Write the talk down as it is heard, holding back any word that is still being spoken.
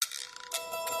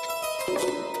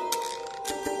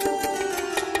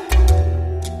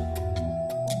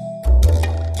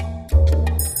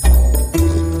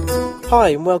Hi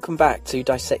and welcome back to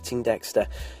Dissecting Dexter.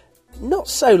 Not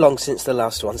so long since the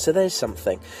last one, so there's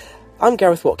something. I'm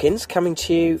Gareth Watkins, coming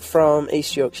to you from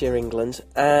East Yorkshire, England,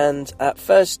 and at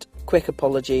first, quick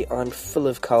apology, I'm full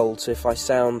of cold, so if I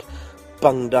sound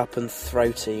bunged up and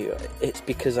throaty, it's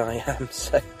because I am,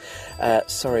 so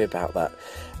sorry about that.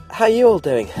 How are you all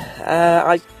doing?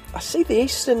 I see the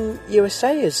eastern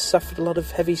USA has suffered a lot of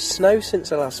heavy snow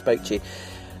since I last spoke to you.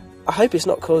 I hope it's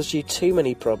not caused you too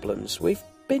many problems. We've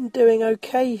been doing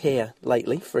okay here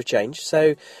lately, for a change,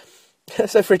 so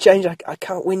for a change I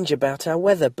can't whinge about our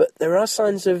weather, but there are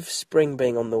signs of spring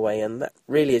being on the way, and that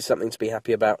really is something to be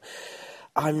happy about.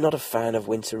 I'm not a fan of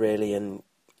winter really, and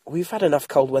we've had enough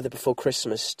cold weather before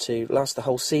Christmas to last the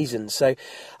whole season, so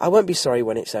I won't be sorry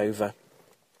when it's over.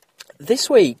 This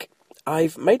week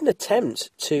I've made an attempt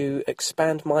to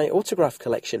expand my autograph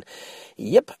collection.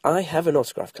 Yep, I have an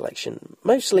autograph collection,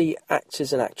 mostly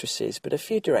actors and actresses, but a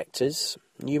few directors,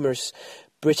 numerous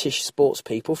British sports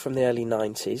people from the early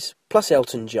 90s, plus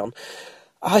Elton John.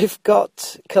 I've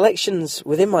got collections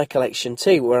within my collection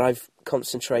too, where I've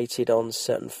concentrated on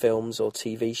certain films or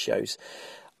TV shows.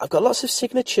 I've got lots of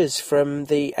signatures from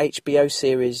the HBO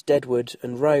series Deadwood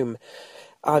and Rome.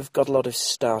 I've got a lot of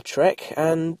Star Trek,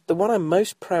 and the one I'm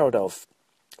most proud of,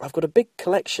 I've got a big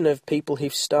collection of people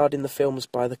who've starred in the films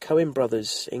by the Coen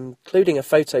brothers, including a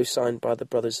photo signed by the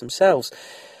brothers themselves.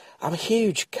 I'm a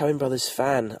huge Coen brothers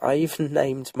fan. I even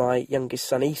named my youngest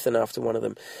son Ethan after one of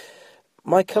them.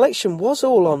 My collection was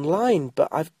all online, but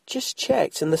I've just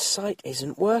checked and the site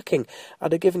isn't working.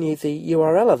 I'd have given you the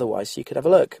URL otherwise so you could have a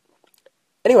look.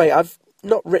 Anyway, I've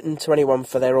not written to anyone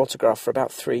for their autograph for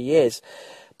about 3 years.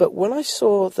 But when I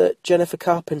saw that Jennifer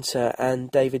Carpenter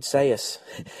and David Zayas,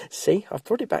 see, I've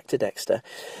brought it back to Dexter.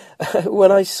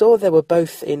 When I saw they were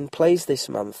both in plays this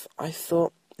month, I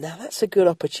thought, now that's a good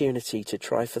opportunity to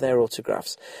try for their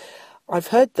autographs. I've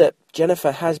heard that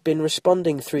Jennifer has been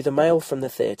responding through the mail from the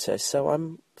theatre, so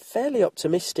I'm fairly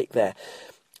optimistic there.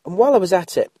 And while I was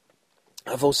at it,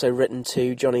 I've also written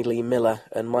to Johnny Lee Miller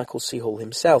and Michael C. Hall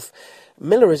himself.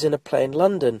 Miller is in a play in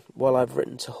London, while I've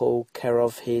written to Hall, care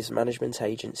of his management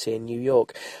agency in New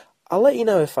York. I'll let you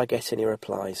know if I get any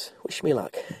replies. Wish me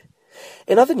luck.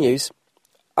 In other news,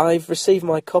 I've received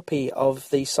my copy of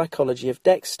The Psychology of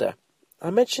Dexter. I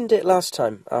mentioned it last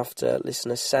time after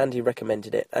listener Sandy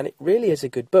recommended it, and it really is a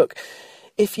good book.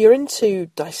 If you're into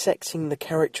dissecting the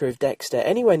character of Dexter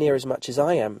anywhere near as much as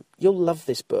I am, you'll love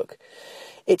this book.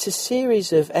 It's a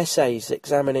series of essays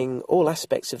examining all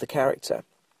aspects of the character.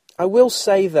 I will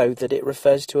say, though, that it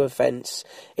refers to events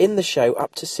in the show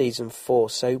up to Season 4,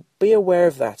 so be aware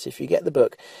of that if you get the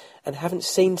book and haven't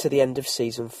seen to the end of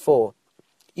Season 4.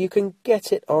 You can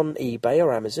get it on eBay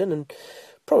or Amazon and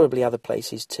probably other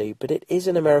places too, but it is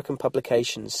an American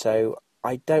publication, so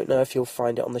I don't know if you'll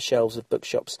find it on the shelves of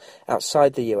bookshops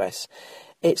outside the US.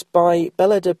 It's by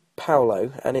Bella De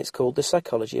Paulo, and it's called The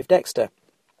Psychology of Dexter.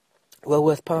 Well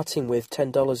worth parting with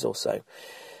 $10 or so.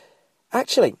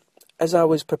 Actually, as I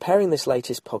was preparing this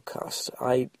latest podcast,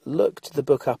 I looked the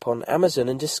book up on Amazon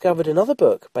and discovered another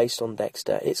book based on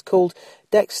Dexter. It's called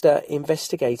Dexter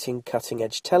Investigating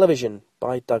Cutting-Edge Television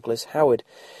by Douglas Howard.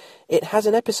 It has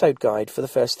an episode guide for the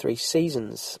first 3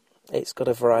 seasons. It's got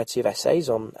a variety of essays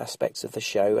on aspects of the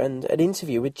show and an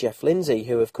interview with Jeff Lindsay,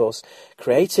 who, of course,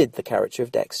 created the character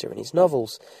of Dexter in his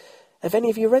novels. Have any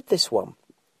of you read this one?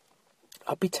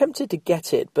 I'd be tempted to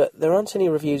get it, but there aren't any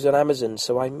reviews on Amazon,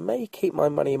 so I may keep my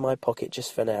money in my pocket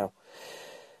just for now.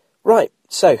 Right,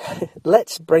 so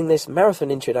let's bring this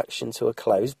marathon introduction to a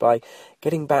close by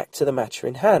getting back to the matter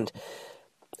in hand.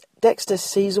 Dexter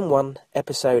Season 1,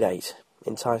 Episode 8,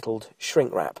 entitled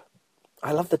Shrink Wrap.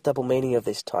 I love the double meaning of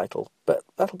this title, but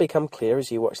that'll become clear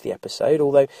as you watch the episode,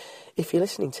 although if you're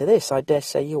listening to this, I dare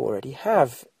say you already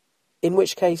have, in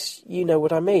which case you know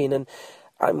what I mean, and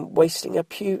I'm wasting a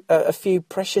few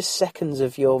precious seconds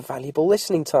of your valuable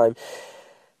listening time.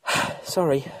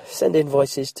 Sorry, send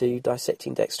invoices to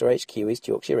Dissecting Dexter HQ, East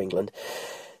Yorkshire, England.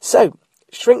 So,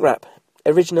 Shrink Wrap,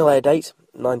 original air date,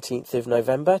 19th of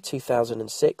November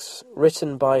 2006,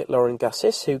 written by Lauren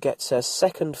Gussis, who gets her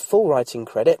second full writing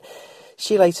credit.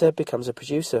 She later becomes a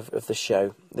producer of the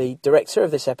show. The director of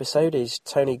this episode is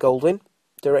Tony Goldwyn,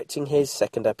 directing his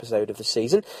second episode of the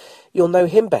season. You'll know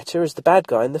him better as the bad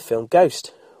guy in the film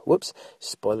Ghost. Whoops,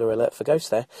 spoiler alert for Ghost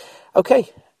there.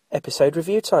 Okay, episode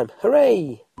review time.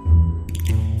 Hooray!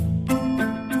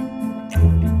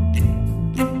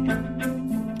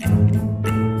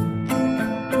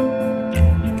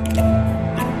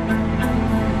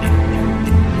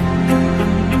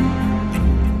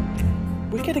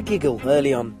 giggle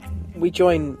early on. We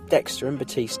join Dexter and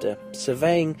Batista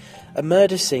surveying a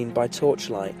murder scene by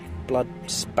torchlight, blood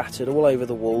spattered all over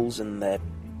the walls, and they're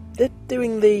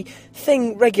doing the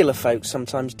thing regular folks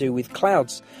sometimes do with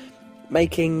clouds,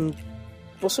 imagining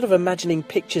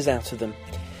pictures out of them.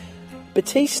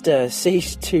 Batista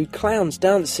sees two clowns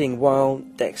dancing while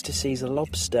Dexter sees a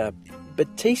lobster.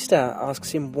 Batista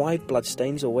asks him why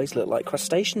bloodstains always look like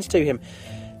crustaceans to him.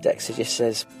 Dexter just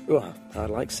says, "Oh, I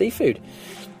like seafood."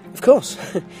 Of course.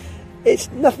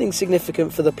 It's nothing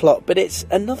significant for the plot, but it's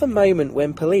another moment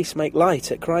when police make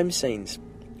light at crime scenes.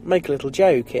 Make a little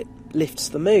joke, it lifts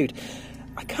the mood.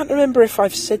 I can't remember if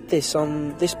I've said this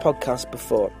on this podcast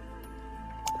before.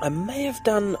 I may have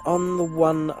done on the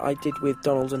one I did with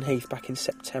Donald and Heath back in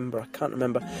September, I can't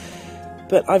remember.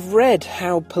 But I've read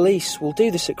how police will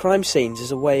do this at crime scenes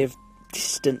as a way of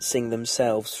distancing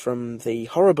themselves from the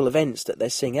horrible events that they're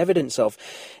seeing evidence of.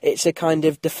 It's a kind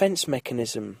of defence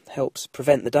mechanism, helps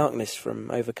prevent the darkness from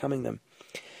overcoming them.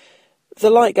 The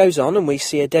light goes on and we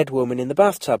see a dead woman in the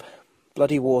bathtub.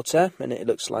 Bloody water, and it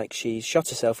looks like she's shot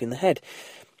herself in the head.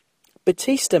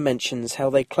 Batista mentions how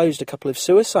they closed a couple of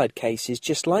suicide cases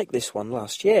just like this one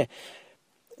last year.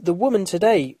 The woman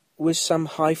today was some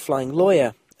high-flying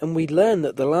lawyer, and we learn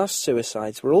that the last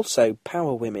suicides were also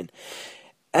power women.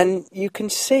 And you can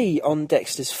see on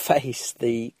Dexter's face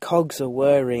the cogs are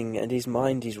whirring and his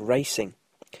mind is racing.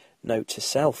 Note to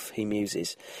self, he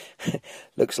muses.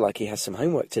 Looks like he has some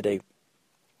homework to do.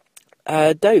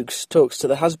 Dokes talks to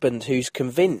the husband, who's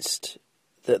convinced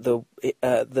that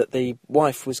the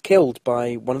wife was killed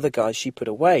by one of the guys she put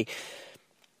away.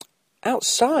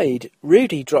 Outside,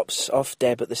 Rudy drops off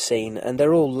Deb at the scene, and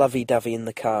they're all lovey-dovey in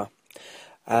the car.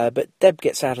 But Deb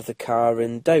gets out of the car,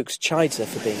 and Dokes chides her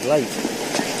for being late.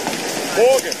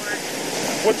 Morgan,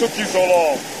 what took you so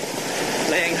long?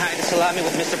 Laying high to salami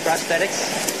with Mr.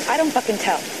 Prosthetics? I don't fucking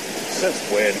tell.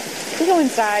 Since when? We go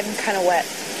inside, I'm kind of wet.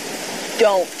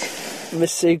 Don't.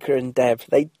 Masuka and Deb,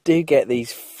 they do get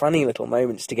these funny little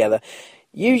moments together,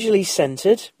 usually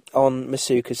centred on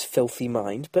Masuka's filthy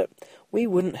mind, but we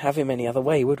wouldn't have him any other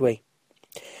way, would we?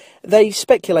 They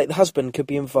speculate the husband could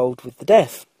be involved with the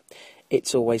death.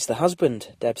 It's always the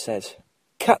husband, Deb says.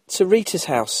 Cut to Rita's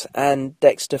house, and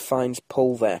Dexter finds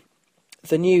Paul there.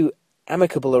 The new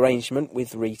amicable arrangement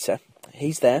with Rita,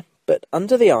 he's there, but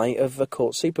under the eye of a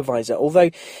court supervisor,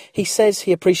 although he says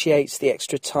he appreciates the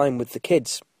extra time with the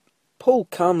kids. Paul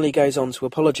calmly goes on to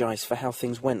apologise for how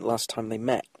things went last time they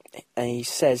met. And he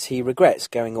says he regrets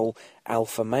going all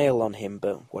alpha male on him,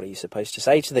 but what are you supposed to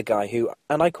say to the guy who,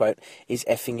 and I quote, is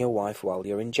effing your wife while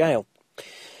you're in jail?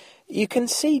 You can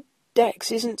see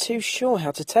Dex isn't too sure how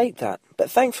to take that,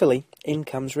 but thankfully, in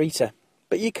comes Rita.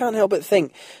 But you can't help but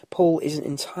think Paul isn't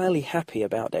entirely happy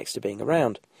about Dexter being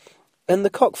around. And the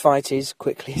cockfight is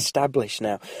quickly established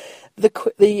now.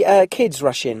 The kids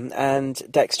rush in, and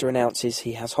Dexter announces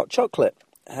he has hot chocolate.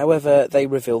 However, they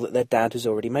reveal that their dad has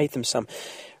already made them some.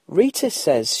 Rita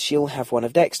says she'll have one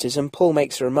of Dexter's, and Paul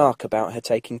makes a remark about her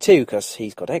taking two, because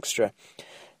he's got extra.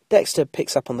 Dexter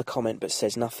picks up on the comment, but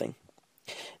says nothing.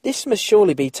 This must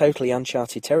surely be totally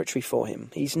uncharted territory for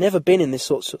him. He's never been in this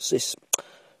sort of...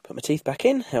 Put my teeth back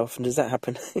in? How often does that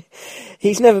happen?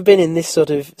 He's never been in this sort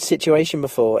of situation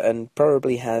before, and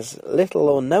probably has little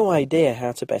or no idea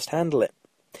how to best handle it.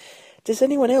 Does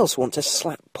anyone else want to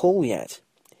slap Paul yet?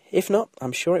 If not,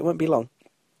 I'm sure it won't be long.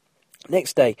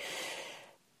 Next day,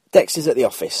 Dexter's at the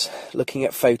office, looking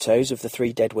at photos of the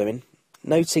three dead women,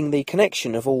 noting the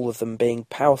connection of all of them being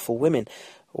powerful women,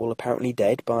 all apparently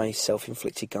dead by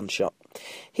self-inflicted gunshot.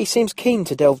 He seems keen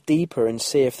to delve deeper and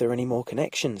see if there are any more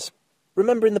connections.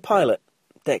 Remember in the pilot,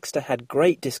 Dexter had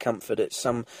great discomfort at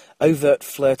some overt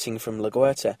flirting from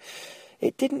LaGuerta.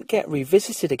 It didn't get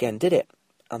revisited again, did it?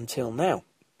 Until now.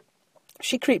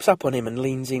 She creeps up on him and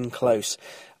leans in close,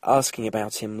 asking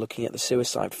about him, looking at the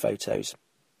suicide photos.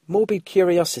 Morbid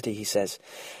curiosity, he says.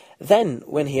 Then,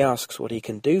 when he asks what he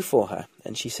can do for her,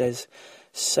 and she says,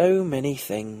 "So many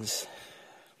things."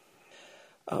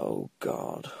 Oh,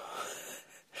 God.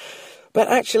 But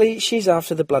actually, she's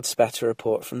after the blood spatter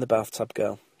report from the bathtub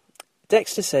girl.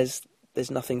 Dexter says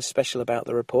there's nothing special about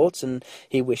the report, and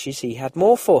he wishes he had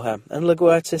more for her. And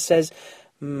LaGuerta says,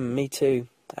 me too,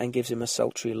 and gives him a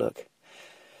sultry look.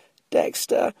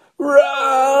 Dexter,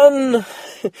 run!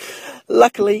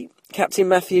 Luckily, Captain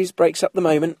Matthews breaks up the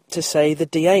moment to say the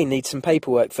DA needs some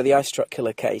paperwork for the ice truck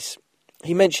killer case.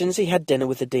 He mentions he had dinner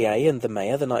with the DA and the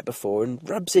mayor the night before and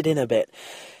rubs it in a bit.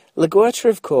 LaGuerta,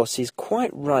 of course, is quite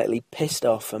rightly pissed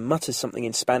off and mutters something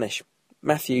in Spanish.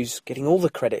 Matthews getting all the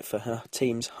credit for her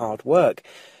team's hard work.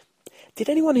 Did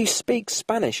anyone who speaks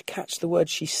Spanish catch the word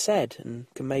she said and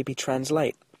can maybe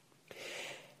translate?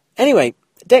 Anyway,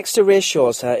 Dexter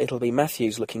reassures her it'll be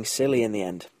Matthews looking silly in the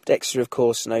end. Dexter, of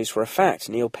course, knows for a fact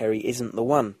Neil Perry isn't the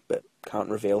one, but can't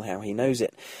reveal how he knows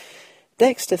it.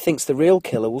 Dexter thinks the real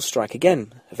killer will strike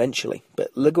again, eventually,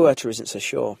 but LaGuerta isn't so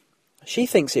sure. She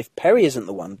thinks if Perry isn't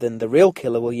the one, then the real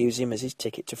killer will use him as his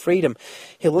ticket to freedom.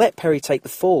 He'll let Perry take the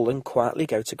fall and quietly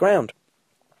go to ground.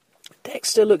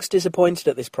 Dexter looks disappointed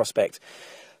at this prospect.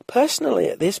 Personally,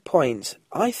 at this point,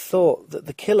 I thought that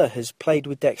the killer has played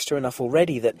with Dexter enough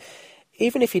already that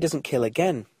even if he doesn't kill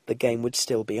again, the game would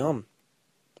still be on.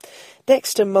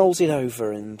 Dexter mulls it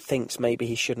over and thinks maybe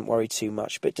he shouldn't worry too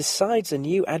much, but decides a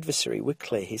new adversary would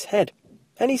clear his head.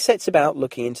 And he sets about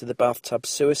looking into the bathtub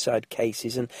suicide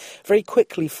cases and very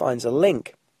quickly finds a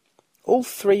link. All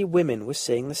 3 women were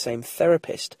seeing the same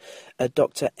therapist, a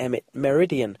Dr. Emmett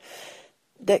Meridian.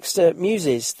 Dexter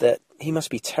muses that he must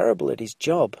be terrible at his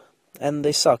job, and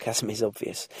the sarcasm is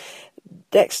obvious.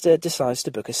 Dexter decides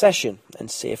to book a session and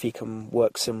see if he can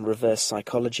work some reverse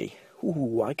psychology.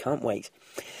 Ooh, I can't wait.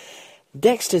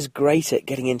 Dexter's great at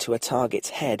getting into a target's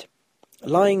head.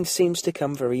 Lying seems to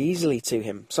come very easily to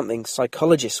him, something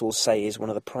psychologists will say is one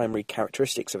of the primary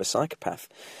characteristics of a psychopath.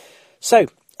 So,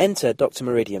 enter Dr.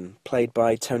 Meridian, played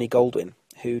by Tony Goldwyn,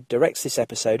 who directs this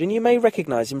episode, and you may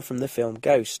recognise him from the film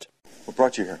Ghost. What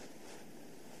brought you here?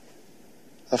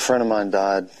 A friend of mine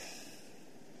died.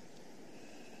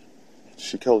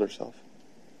 She killed herself.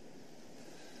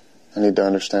 I need to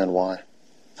understand why.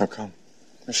 How come?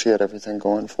 She had everything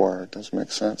going for her. It doesn't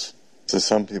make sense. To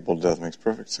some people, death makes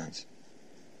perfect sense.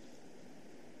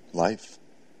 Life.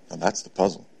 Now that's the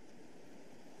puzzle.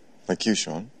 Like you,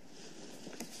 Sean.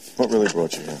 What really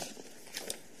brought you here?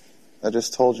 I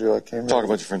just told you I came here. Talk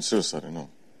about your friend's suicide, I know.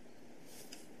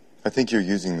 I think you're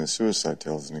using the suicide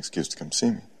tale as an excuse to come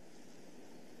see me.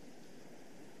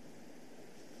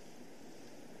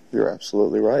 You're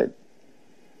absolutely right.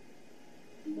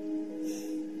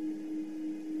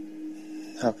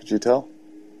 How could you tell?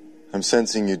 I'm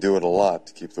sensing you do it a lot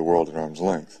to keep the world at arm's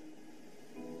length.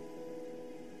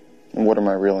 And what are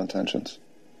my real intentions?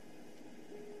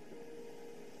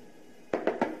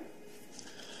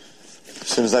 As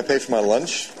soon as I pay for my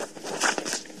lunch,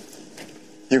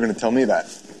 you're going to tell me that.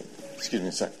 Excuse me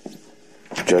a sec.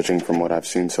 Judging from what I've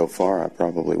seen so far, I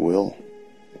probably will.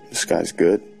 This guy's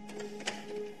good.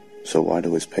 So why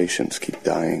do his patients keep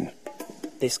dying?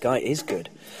 This guy is good.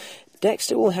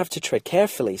 Dexter will have to tread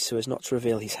carefully so as not to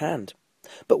reveal his hand.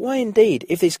 But why indeed,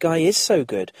 if this guy is so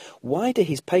good, why do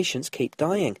his patients keep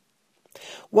dying?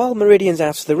 While Meridian's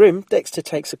out of the room, Dexter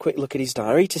takes a quick look at his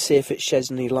diary to see if it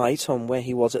sheds any light on where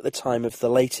he was at the time of the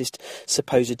latest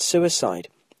supposed suicide.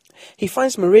 He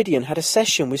finds Meridian had a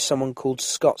session with someone called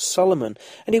Scott Solomon,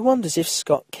 and he wonders if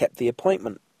Scott kept the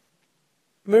appointment.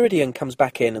 Meridian comes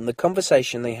back in, and the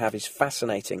conversation they have is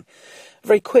fascinating.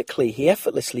 Very quickly, he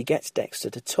effortlessly gets Dexter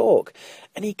to talk,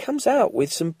 and he comes out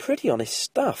with some pretty honest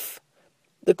stuff.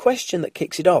 The question that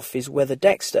kicks it off is whether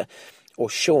Dexter, or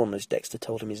Sean as Dexter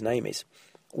told him his name is,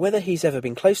 whether he's ever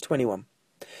been close to anyone.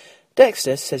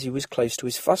 Dexter says he was close to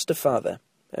his foster father,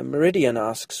 and Meridian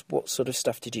asks, what sort of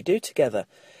stuff did you do together?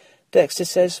 Dexter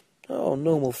says, oh,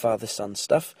 normal father-son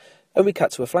stuff, and we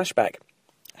cut to a flashback.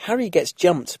 Harry gets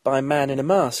jumped by a man in a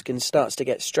mask and starts to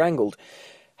get strangled.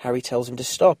 Harry tells him to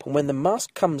stop, and when the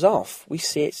mask comes off, we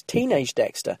see it's teenage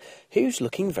Dexter, who's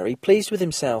looking very pleased with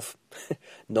himself.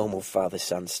 Normal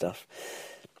father-son stuff.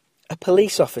 A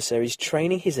police officer is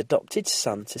training his adopted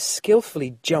son to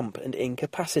skillfully jump and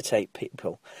incapacitate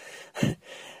people.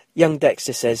 Young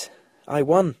Dexter says, I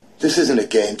won. This isn't a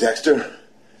game, Dexter.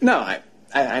 No,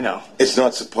 I know. It's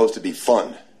not supposed to be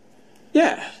fun.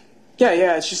 Yeah,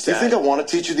 it's just... Do you think I want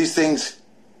to teach you these things?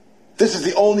 This is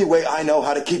the only way I know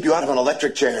how to keep you out of an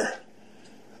electric chair.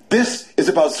 This is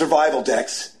about survival,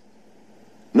 Dex.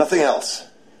 Nothing else.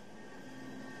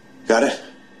 Got it?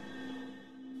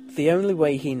 The only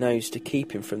way he knows to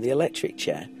keep him from the electric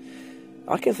chair.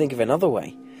 I can think of another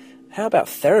way. How about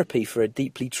therapy for a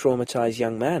deeply traumatised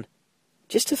young man?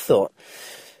 Just a thought,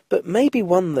 but maybe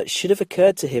one that should have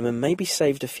occurred to him and maybe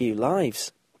saved a few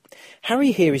lives.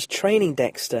 Harry here is training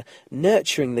Dexter,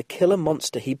 nurturing the killer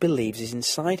monster he believes is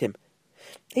inside him.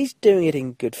 He's doing it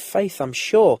in good faith, I'm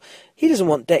sure. He doesn't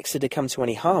want Dexter to come to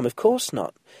any harm, of course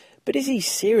not. But is he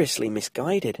seriously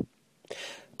misguided?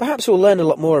 Perhaps we'll learn a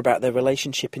lot more about their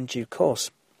relationship in due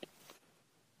course.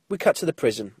 We cut to the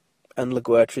prison, and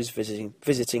LaGuerta is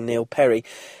visiting Neil Perry,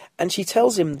 and she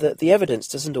tells him that the evidence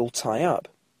doesn't all tie up.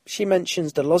 She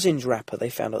mentions the lozenge wrapper they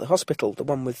found at the hospital, the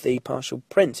one with the partial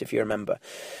print, if you remember.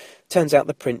 Turns out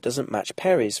the print doesn't match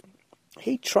Perry's.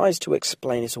 He tries to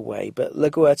explain it away, but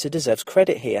LaGuerta deserves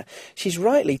credit here. She's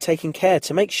rightly taking care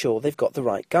to make sure they've got the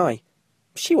right guy.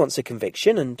 She wants a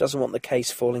conviction and doesn't want the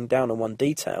case falling down on one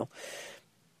detail.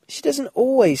 She doesn't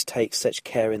always take such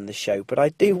care in the show, but I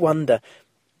do wonder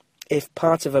if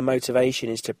part of her motivation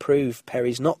is to prove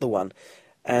Perry's not the one,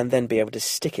 and then be able to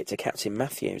stick it to Captain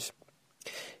Matthews.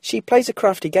 She plays a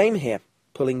crafty game here,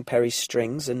 pulling Perry's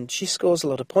strings, and she scores a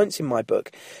lot of points in my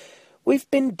book. We've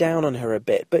been down on her a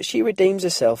bit, but she redeems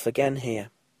herself again here.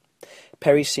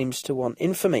 Perry seems to want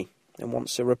infamy, and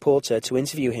wants a reporter to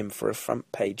interview him for a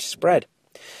front-page spread.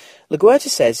 LaGuerta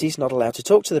says he's not allowed to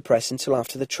talk to the press until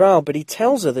after the trial, but he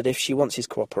tells her that if she wants his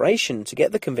cooperation to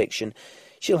get the conviction,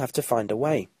 she'll have to find a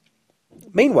way.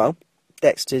 Meanwhile,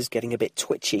 Dexter's getting a bit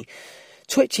twitchy.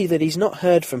 Twitchy that he's not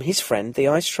heard from his friend, the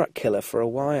ice truck killer, for a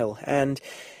while, and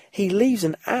he leaves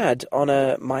an ad on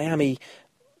a Miami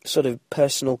sort of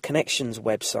personal connections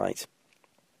website.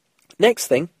 Next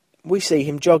thing, we see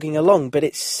him jogging along, but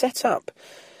it's set up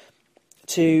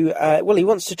to, he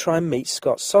wants to try and meet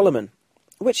Scott Solomon,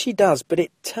 which he does, but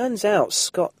it turns out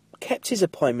Scott kept his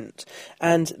appointment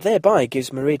and thereby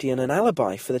gives Meridian an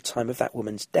alibi for the time of that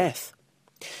woman's death.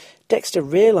 Dexter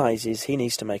realises he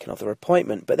needs to make another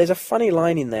appointment, but there's a funny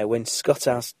line in there when Scott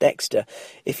asks Dexter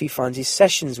if he finds his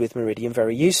sessions with Meridian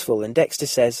very useful, and Dexter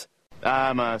says,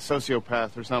 I'm a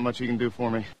sociopath. There's not much you can do for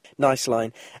me. Nice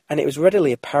line, and it was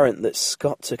readily apparent that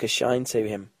Scott took a shine to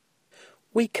him.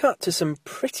 We cut to some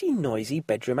pretty noisy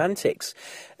bedroom antics,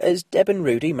 as Deb and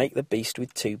Rudy make the beast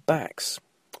with two backs.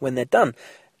 When they're done,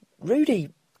 Rudy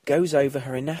goes over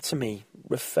her anatomy,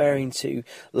 referring to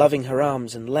loving her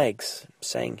arms and legs,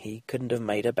 saying he couldn't have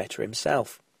made her better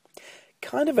himself.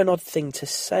 Kind of an odd thing to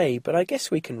say, but I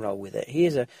guess we can roll with it. He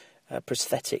is a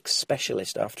prosthetics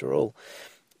specialist after all.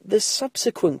 The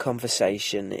subsequent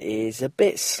conversation is a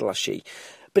bit slushy,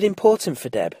 but important for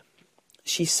Deb.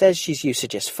 She says she's used to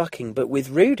just fucking, but with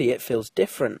Rudy it feels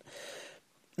different.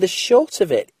 The short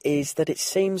of it is that it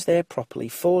seems they're properly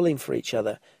falling for each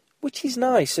other, which is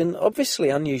nice and obviously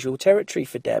unusual territory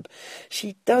for Deb.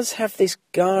 She does have this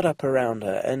guard up around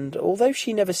her, and although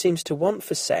she never seems to want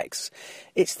for sex,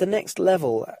 it's the next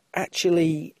level,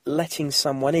 actually letting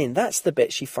someone in. That's the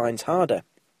bit she finds harder.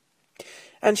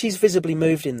 And she's visibly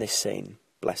moved in this scene,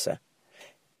 bless her.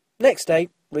 Next day,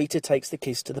 Rita takes the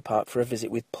kids to the park for a visit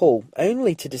with Paul,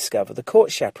 only to discover the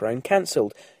court chaperone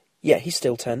cancelled, yet he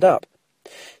still turned up.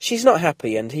 She's not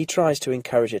happy, and he tries to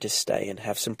encourage her to stay and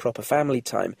have some proper family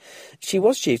time. She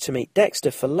was due to meet Dexter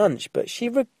for lunch, but she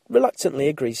reluctantly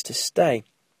agrees to stay.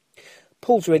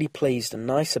 Paul's really pleased and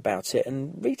nice about it,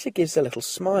 and Rita gives a little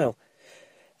smile.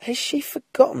 Has she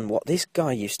forgotten what this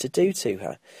guy used to do to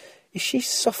her? Is she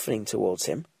softening towards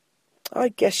him? I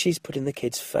guess she's putting the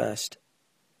kids first.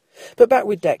 But back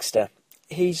with Dexter.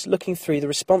 He's looking through the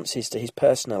responses to his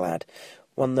personal ad,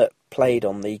 one that played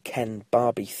on the Ken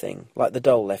Barbie thing, like the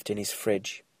doll left in his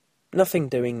fridge. Nothing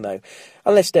doing, though,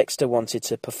 unless Dexter wanted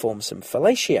to perform some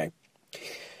fellatio.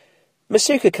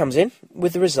 Masuka comes in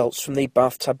with the results from the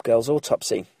bathtub girl's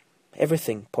autopsy.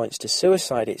 Everything points to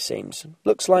suicide, it seems.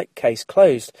 Looks like case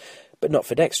closed, but not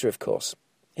for Dexter, of course.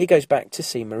 He goes back to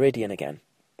see Meridian again.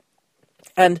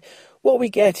 And what we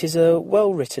get is a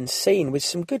well-written scene with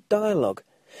some good dialogue.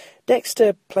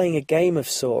 Dexter playing a game of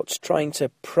sorts, trying to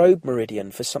probe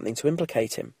Meridian for something to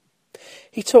implicate him.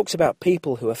 He talks about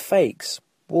people who are fakes,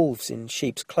 wolves in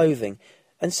sheep's clothing,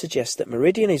 and suggests that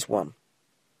Meridian is one.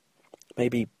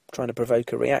 Maybe trying to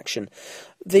provoke a reaction.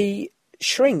 The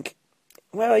shrink,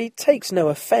 well, he takes no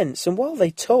offence, and while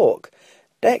they talk,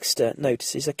 Dexter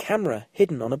notices a camera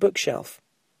hidden on a bookshelf.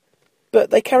 But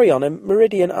they carry on, and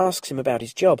Meridian asks him about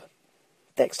his job.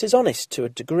 Dexter's honest to a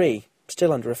degree,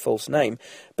 still under a false name,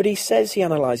 but he says he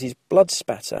analyses blood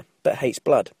spatter, but hates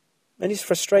blood, and is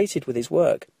frustrated with his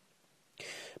work.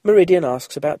 Meridian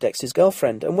asks about Dexter's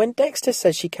girlfriend, and when Dexter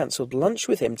says she cancelled lunch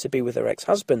with him to be with her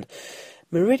ex-husband,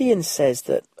 Meridian says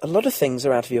that a lot of things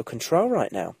are out of your control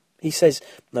right now. He says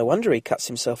no wonder he cuts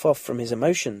himself off from his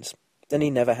emotions, then he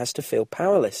never has to feel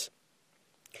powerless.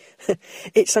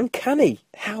 It's uncanny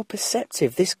how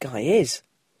perceptive this guy is.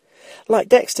 Like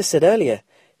Dexter said earlier,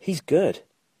 he's good.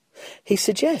 He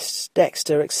suggests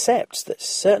Dexter accepts that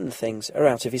certain things are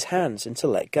out of his hands and to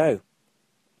let go.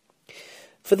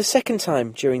 For the second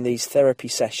time during these therapy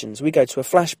sessions, we go to a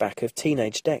flashback of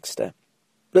teenage Dexter.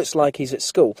 Looks like he's at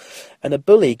school, and a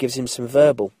bully gives him some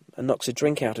verbal and knocks a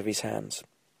drink out of his hands.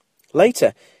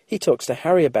 Later, he talks to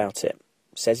Harry about it,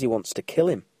 says he wants to kill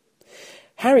him.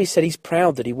 Harry said he's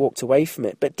proud that he walked away from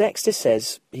it, but Dexter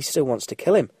says he still wants to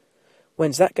kill him.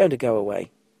 When's that going to go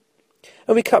away?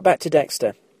 And we cut back to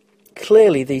Dexter.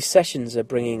 Clearly these sessions are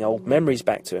bringing old memories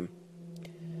back to him.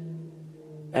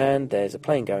 And there's a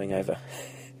plane going over.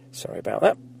 Sorry about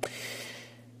that.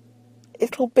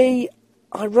 It'll be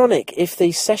ironic if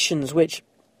these sessions, which,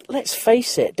 let's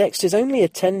face it, Dexter's only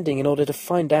attending in order to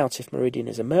find out if Meridian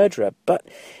is a murderer, but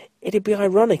it'd be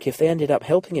ironic if they ended up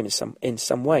helping him in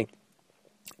some way.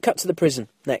 Cut to the prison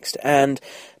next, and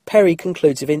Perry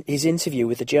concludes his interview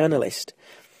with the journalist.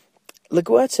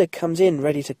 LaGuerta comes in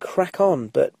ready to crack on,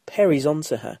 but Perry's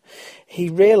onto her. He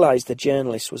realised the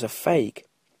journalist was a fake.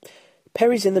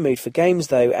 Perry's in the mood for games,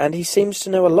 though, and he seems to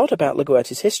know a lot about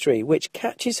LaGuerta's history, which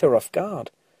catches her off guard.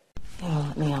 Oh,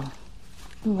 let me on.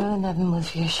 I'm really not in the mood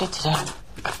for your shit today.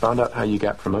 I found out how you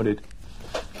got promoted.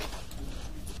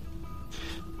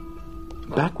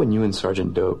 Back when you and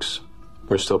Sergeant Dokes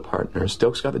were still partners,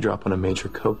 Dokes got the drop on a major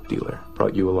coke dealer,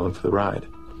 brought you along for the ride.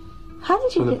 How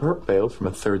did you When the perp bailed from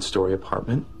a third-story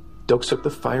apartment, Dokes took the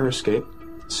fire escape,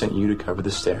 sent you to cover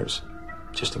the stairs,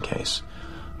 just in case.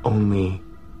 Only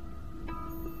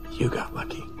you got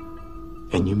lucky,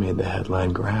 and you made the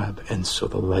headline grab, and so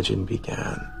the legend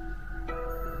began.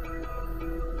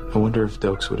 I wonder if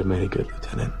Dokes would have made a good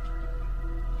lieutenant.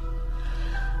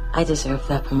 I deserved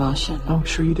that promotion. Oh,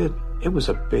 sure you did. It was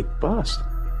a big bust.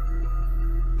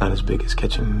 Not as big as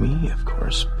catching me, of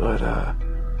course, but,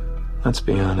 let's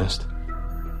be honest.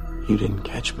 You didn't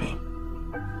catch me.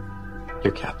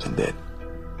 Your captain did.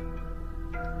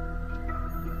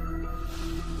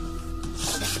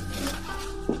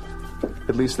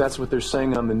 At least that's what they're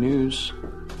saying on the news.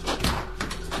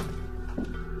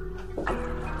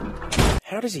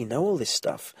 How does he know all this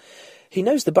stuff? He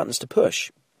knows the buttons to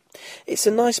push. It's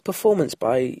a nice performance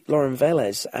by Lauren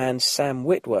Velez and Sam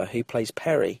Witwer, who plays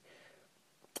Perry.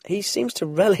 He seems to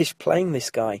relish playing this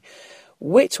guy.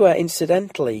 Witwer,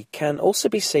 incidentally, can also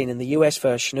be seen in the US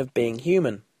version of Being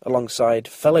Human, alongside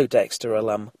fellow Dexter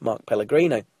alum Mark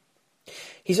Pellegrino.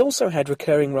 He's also had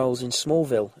recurring roles in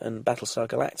Smallville and Battlestar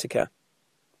Galactica.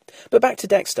 But back to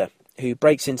Dexter, who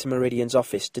breaks into Meridian's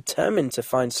office, determined to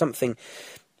find something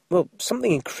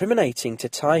incriminating to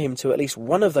tie him to at least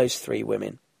one of those three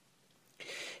women.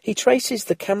 He traces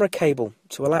the camera cable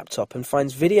to a laptop and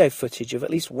finds video footage of at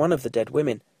least one of the dead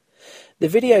women. The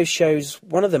video shows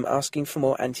one of them asking for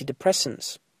more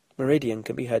antidepressants. Meridian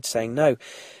can be heard saying no.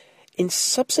 In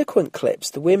subsequent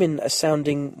clips, the women are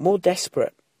sounding more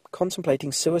desperate,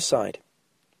 contemplating suicide.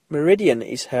 Meridian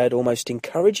is heard almost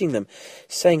encouraging them,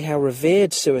 saying how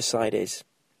revered suicide is,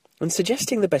 and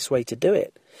suggesting the best way to do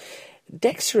it.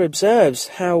 Dexter observes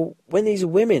how, when these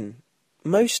women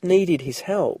most needed his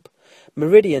help,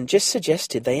 Meridian just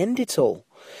suggested they end it all.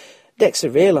 Dexter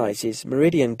realises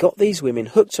Meridian got these women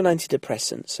hooked on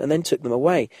antidepressants and then took them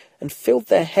away and filled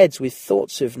their heads with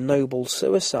thoughts of noble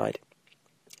suicide.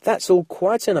 That's all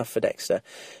quite enough for Dexter,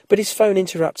 but his phone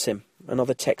interrupts him,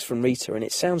 another text from Rita, and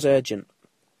it sounds urgent.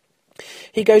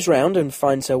 He goes round and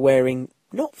finds her wearing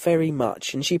not very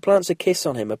much, and she plants a kiss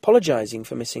on him, apologising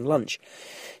for missing lunch.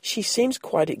 She seems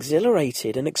quite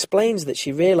exhilarated and explains that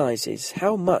she realises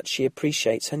how much she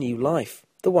appreciates her new life,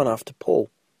 the one after Paul.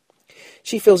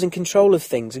 She feels in control of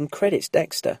things and credits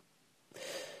Dexter.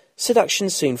 Seduction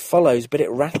soon follows, but it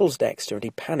rattles Dexter and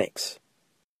he panics.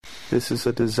 This is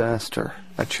a disaster.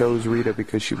 I chose Rita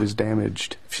because she was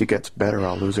damaged. If she gets better,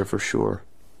 I'll lose her for sure.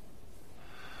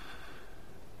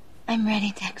 I'm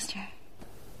ready, Dexter.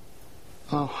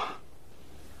 Oh.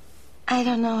 I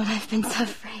don't know what I've been so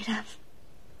afraid of.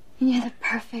 And you're the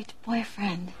perfect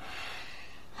boyfriend.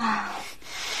 Oh.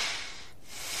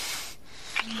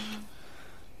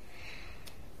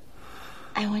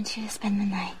 I want you to spend the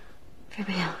night. For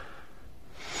real.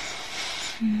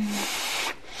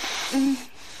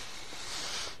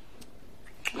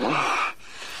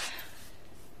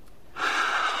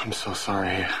 I'm so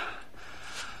sorry.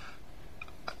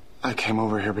 I came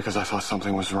over here because I thought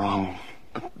something was wrong.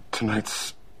 But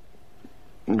tonight's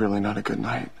really not a good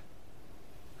night.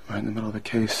 I'm right in the middle of a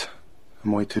case.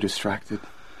 I'm way too distracted.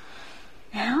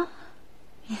 Now?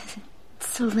 Yes, it's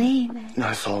so late.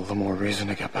 That's all the more reason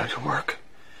to get back to work.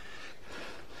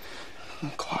 The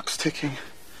clock's ticking.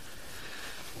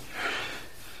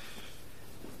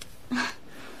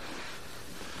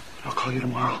 I'll call you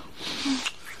tomorrow.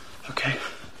 Okay?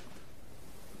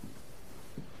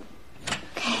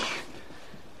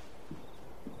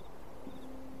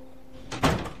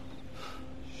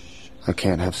 I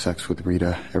can't have sex with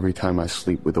Rita. Every time I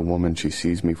sleep with a woman, she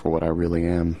sees me for what I really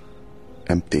am.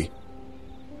 Empty.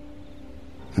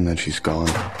 And then she's gone.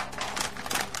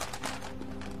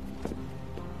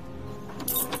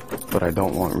 But I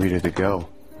don't want Rita to go,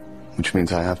 which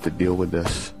means I have to deal with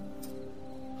this.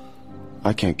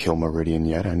 I can't kill Meridian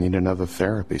yet. I need another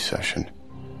therapy session.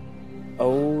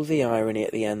 Oh, the irony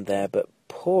at the end there, but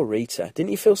poor Rita.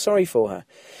 Didn't you feel sorry for her?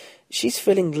 She's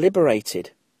feeling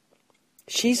liberated.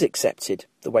 She's accepted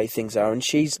the way things are, and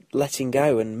she's letting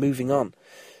go and moving on,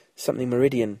 something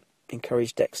Meridian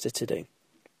encouraged Dexter to do.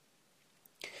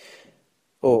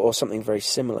 Or something very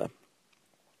similar.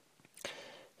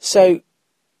 So,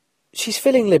 she's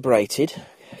feeling liberated,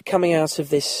 coming out of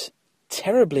this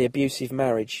terribly abusive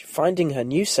marriage, finding her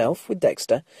new self with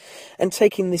Dexter, and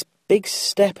taking this big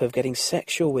step of getting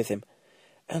sexual with him.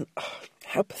 And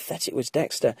how pathetic was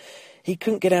Dexter? He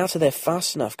couldn't get out of there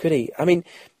fast enough, could he? I mean,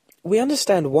 we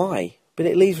understand why, but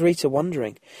it leaves Rita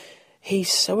wondering.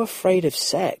 He's so afraid of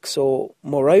sex, or,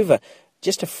 moreover,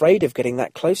 just afraid of getting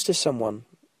that close to someone,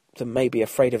 than maybe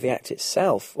afraid of the act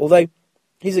itself, although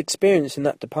his experience in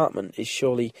that department is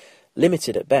surely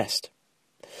limited at best.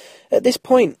 At this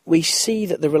point, we see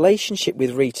that the relationship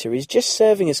with Rita is just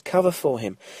serving as cover for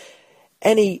him.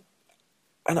 And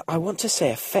I want to say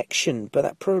affection, but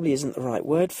that probably isn't the right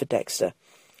word for Dexter.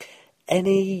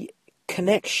 Any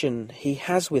connection he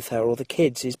has with her or the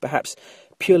kids is perhaps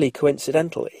purely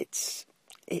coincidental. It's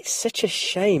such a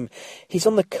shame. He's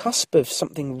on the cusp of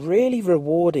something really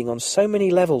rewarding on so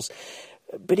many levels,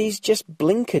 but he's just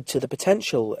blinkered to the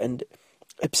potential and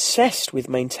obsessed with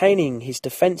maintaining his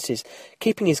defences,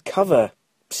 keeping his cover,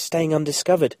 staying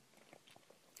undiscovered.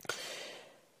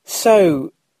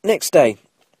 So, next day,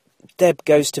 Deb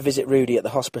goes to visit Rudy at the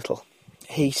hospital.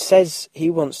 He says he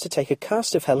wants to take a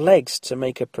cast of her legs to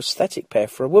make a prosthetic pair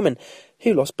for a woman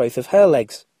who lost both of her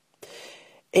legs.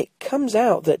 It comes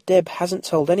out that Deb hasn't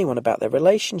told anyone about their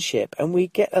relationship, and we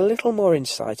get a little more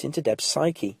insight into Deb's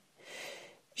psyche.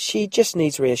 She just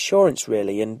needs reassurance,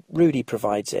 really, and Rudy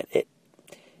provides it.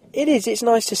 It's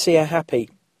nice to see her happy.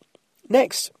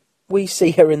 Next, we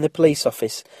see her in the police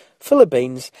office, full of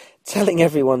beans, telling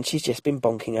everyone she's just been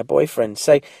bonking her boyfriend,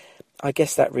 so I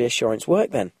guess that reassurance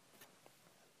worked then.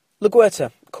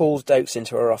 LaGuerta calls Dokes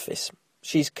into her office.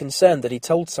 She's concerned that he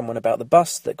told someone about the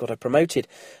bust that got her promoted,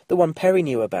 the one Perry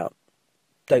knew about.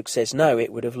 Dokes says no,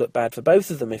 it would have looked bad for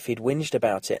both of them if he'd whinged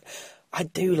about it. I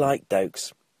do like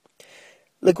Dokes.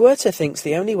 LaGuerta thinks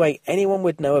the only way anyone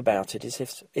would know about it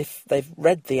is if they've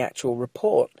read the actual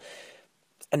report.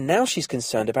 And now she's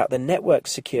concerned about the network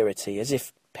security, as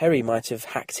if Perry might have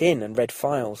hacked in and read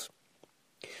files.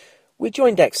 We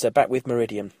join Dexter back with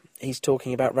Meridian. He's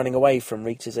talking about running away from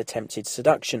Rita's attempted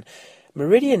seduction.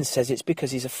 Meridian says it's because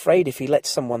he's afraid if he lets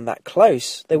someone that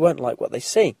close, they won't like what they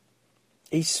see.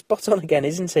 He's spot on again,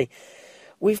 isn't he?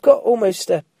 We've got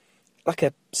almost a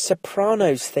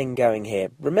Sopranos thing going here.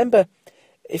 Remember,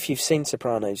 if you've seen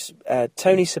Sopranos,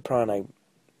 Tony Soprano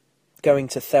going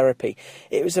to therapy.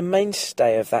 It was a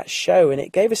mainstay of that show, and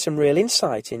it gave us some real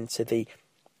insight into the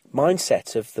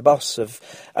mindset of the boss of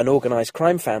an organised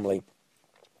crime family.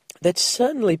 There'd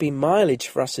certainly be mileage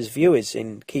for us as viewers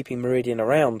in keeping Meridian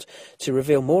around to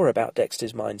reveal more about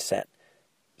Dexter's mindset.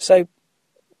 So,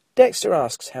 Dexter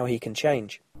asks how he can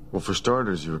change. Well, for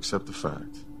starters, you accept the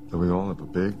fact that we all have a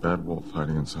big, bad wolf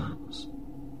hiding inside of us.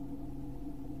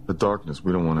 The darkness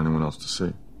we don't want anyone else to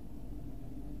see.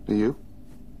 Do you?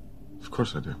 Of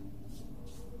course I do.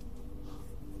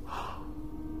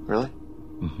 Really?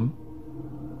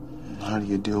 Mm-hmm. How do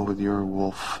you deal with your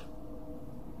wolf?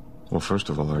 Well, first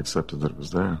of all, I accepted that it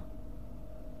was there.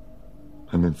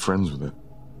 I made friends with it.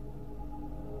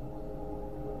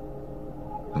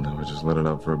 And then I just let it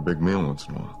out for a big meal once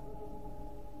in a while.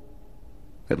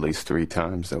 At least 3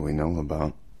 times that we know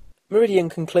about. Meridian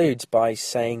concludes by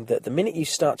saying that the minute you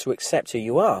start to accept who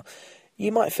you are,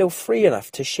 you might feel free enough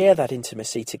to share that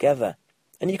intimacy together.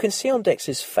 And you can see on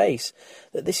Dexter's face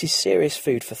that this is serious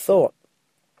food for thought.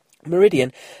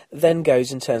 Meridian then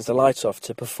goes and turns the light off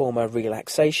to perform a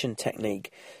relaxation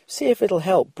technique. See if it'll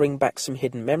help bring back some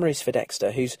hidden memories for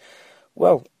Dexter, he's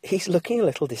looking a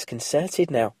little disconcerted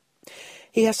now.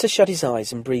 He has to shut his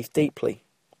eyes and breathe deeply.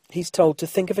 He's told to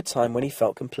think of a time when he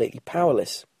felt completely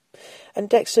powerless. And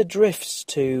Dexter drifts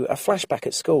to a flashback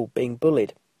at school, being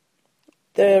bullied.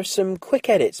 There are some quick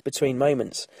edits between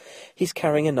moments. He's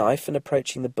carrying a knife and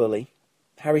approaching the bully.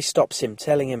 Harry stops him,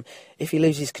 telling him if he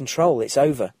loses control, it's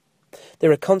over.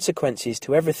 There are consequences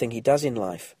to everything he does in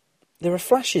life. There are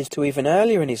flashes to even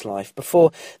earlier in his life,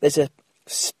 before there's a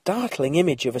startling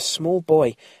image of a small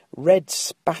boy, red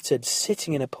spattered,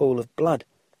 sitting in a pool of blood,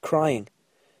 crying.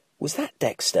 Was that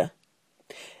Dexter?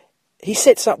 He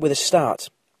sits up with a start,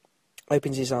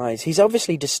 opens his eyes. He's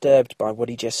obviously disturbed by what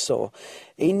he just saw.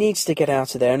 He needs to get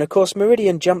out of there, and of course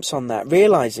Meridian jumps on that,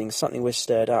 realising something was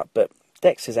stirred up, but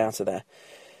Dexter's out of there.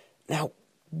 Now,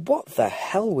 what the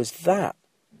hell was that?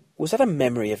 Was that a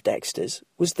memory of Dexter's?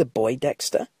 Was the boy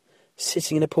Dexter,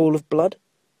 sitting in a pool of blood?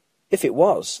 If it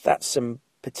was, that's some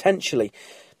potentially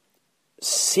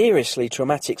seriously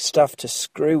traumatic stuff to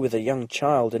screw with a young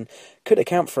child and could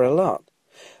account for a lot.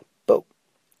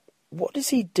 what does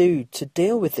he do to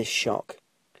deal with this shock?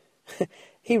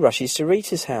 He rushes to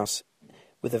Rita's house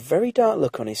with a very dark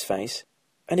look on his face,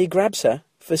 and he grabs her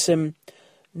for some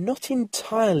not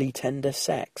entirely tender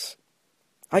sex.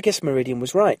 I guess Meridian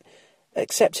was right.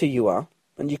 Accept who you are,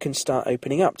 and you can start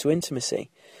opening up to intimacy.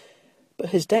 But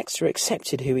has Dexter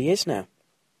accepted who he is now?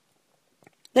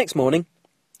 Next morning,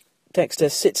 Dexter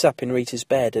sits up in Rita's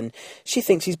bed, and she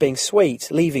thinks he's being sweet,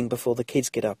 leaving before the kids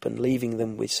get up and leaving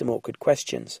them with some awkward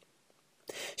questions.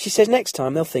 She says next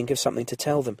time they'll think of something to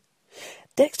tell them.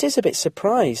 Dexter's a bit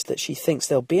surprised that she thinks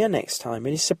there'll be a next time,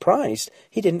 and is surprised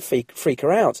he didn't freak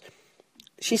her out.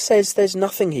 She says there's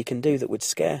nothing he can do that would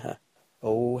scare her.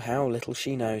 Oh, how little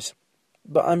she knows.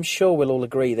 But I'm sure we'll all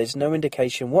agree there's no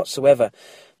indication whatsoever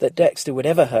that Dexter would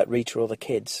ever hurt Rita or the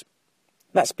kids.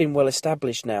 That's been well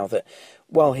established now that,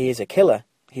 while he is a killer,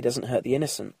 he doesn't hurt the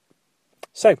innocent.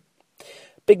 So,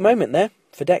 big moment there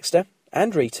for Dexter,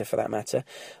 and Rita for that matter,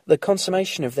 the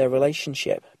consummation of their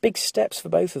relationship. Big steps for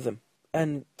both of them.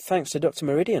 And thanks to Dr.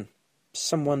 Meridian,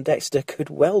 someone Dexter could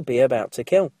well be about to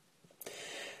kill.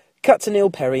 Cut to Neil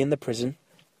Perry in the prison.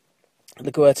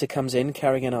 LaGuerta comes in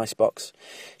carrying an icebox.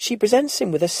 She presents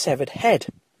him with a severed head.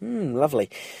 Lovely.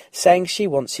 Saying she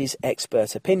wants his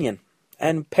expert opinion.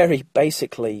 And Perry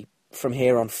basically, from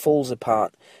here on, falls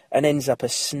apart and ends up a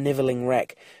snivelling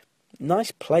wreck.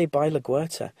 Nice play by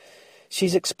LaGuerta.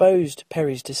 She's exposed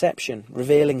Perry's deception,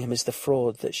 revealing him as the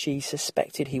fraud that she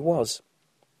suspected he was.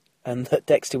 And that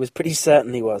Dexter was pretty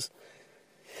certain he was.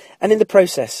 And in the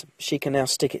process, she can now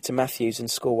stick it to Matthews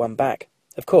and score one back.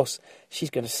 Of course,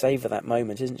 she's going to savour that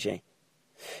moment, isn't she?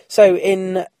 So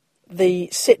in the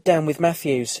sit-down with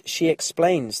Matthews, she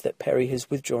explains that Perry has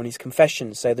withdrawn his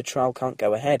confession, so the trial can't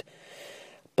go ahead.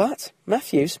 But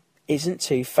Matthews isn't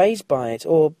too fazed by it,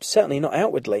 or certainly not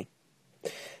outwardly.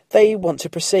 They want to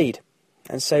proceed,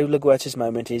 and so LaGuerta's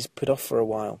moment is put off for a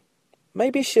while.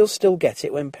 Maybe she'll still get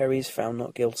it when Perry is found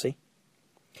not guilty.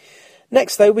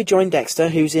 Next, though, we join Dexter,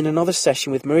 who's in another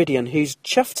session with Meridian, who's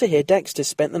chuffed to hear Dexter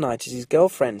spent the night as his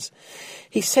girlfriends.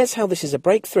 He says how this is a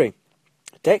breakthrough.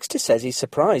 Dexter says he's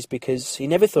surprised because he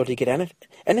never thought he'd get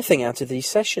anything out of these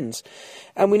sessions.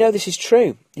 And we know this is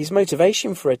true. His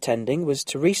motivation for attending was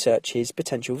to research his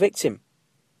potential victim.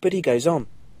 But he goes on.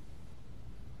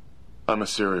 I'm a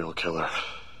serial killer.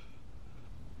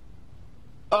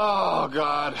 Oh,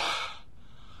 God.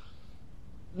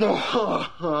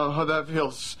 Oh, that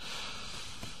feels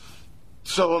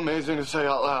so amazing to say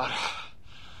out loud.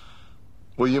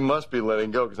 Well, you must be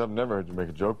letting go, because I've never heard you make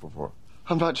a joke before.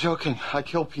 I'm not joking. I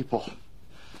kill people.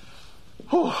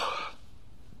 Whew.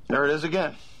 There it is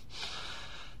again.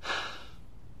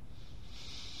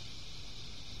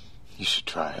 You should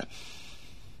try it.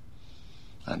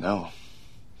 I know.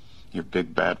 Your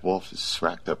big bad wolf has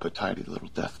racked up a tidy little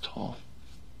death toll.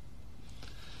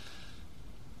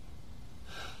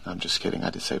 I'm just kidding.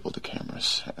 I disabled the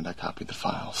cameras, and I copied the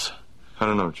files. I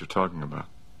don't know what you're talking about.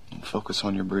 Focus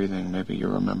on your breathing. Maybe you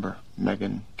remember.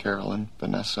 Megan, Carolyn,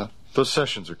 Vanessa. Those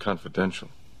sessions are confidential.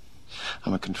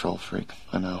 I'm a control freak,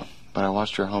 I know. But I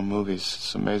watched your home movies.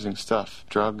 It's amazing stuff.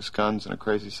 Drugs, guns, and a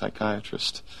crazy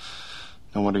psychiatrist.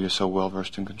 No wonder you're so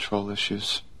well-versed in control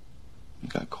issues. You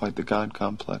got quite the God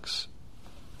complex.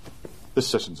 This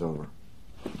session's over.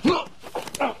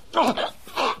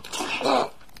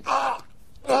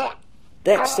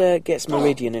 Dexter gets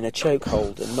Meridian in a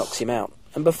chokehold and knocks him out.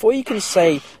 And before you can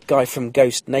say guy from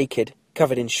Ghost naked,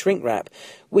 covered in shrink wrap,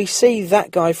 we see that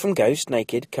guy from Ghost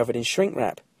naked, covered in shrink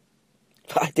wrap.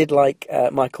 I did like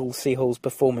Michael C. Hall's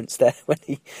performance there when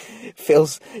he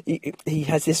feels he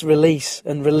has this release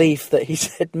and relief that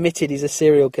he's admitted he's a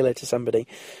serial killer to somebody.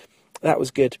 That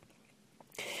was good.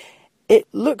 It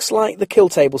looks like the kill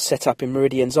table's set up in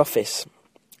Meridian's office.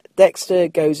 Dexter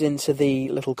goes into the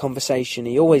little conversation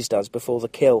he always does before the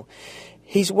kill.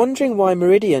 He's wondering why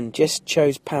Meridian just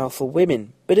chose powerful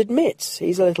women, but admits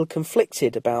he's a little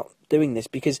conflicted about doing this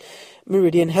because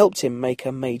Meridian helped him make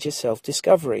a major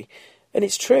self-discovery. And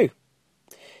it's true.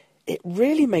 It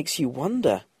really makes you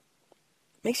wonder.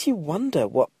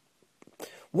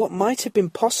 What might have been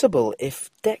possible if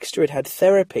Dexter had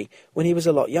therapy when he was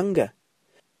a lot younger.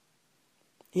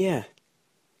 Yeah,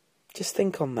 just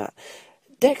think on that.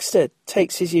 Dexter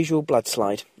takes his usual blood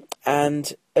slide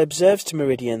and observes to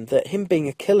Meridian that him being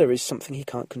a killer is something he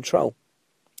can't control.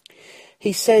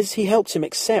 He says he helped him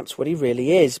accept what he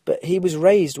really is, but he was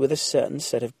raised with a certain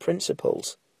set of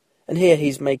principles. And here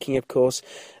he's making, of course,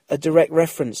 a direct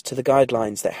reference to the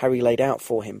guidelines that Harry laid out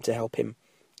for him to help him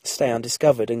stay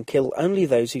undiscovered and kill only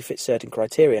those who fit certain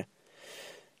criteria.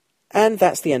 And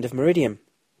that's the end of Meridian.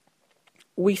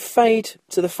 We fade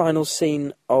to the final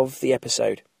scene of the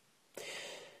episode.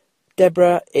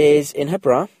 Deborah is in her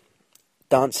bra,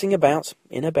 dancing about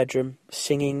in her bedroom,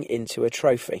 singing into a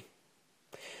trophy.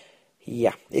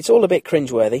 Yeah, it's all a bit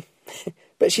cringeworthy,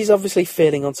 but she's obviously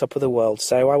feeling on top of the world,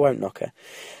 so I won't knock her.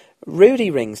 Rudy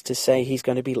rings to say he's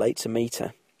going to be late to meet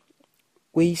her.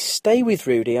 We stay with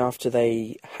Rudy after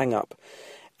they hang up,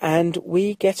 and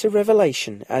we get a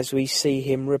revelation as we see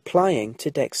him replying to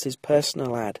Dexter's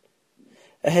personal ad.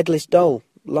 A headless doll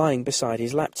lying beside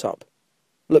his laptop.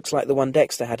 Looks like the one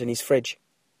Dexter had in his fridge.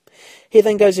 He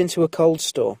then goes into a cold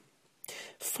store.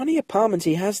 Funny apartment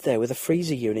he has there with a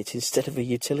freezer unit instead of a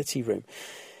utility room.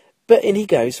 But in he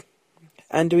goes,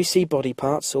 and we see body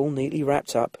parts all neatly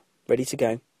wrapped up, ready to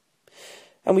go.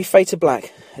 And we fade to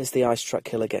black as the ice truck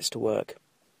killer gets to work.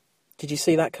 Did you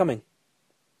see that coming?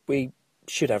 We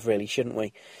should have really, shouldn't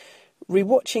we?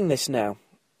 Rewatching this now,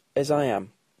 as I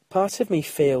am, part of me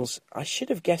feels I should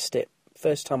have guessed it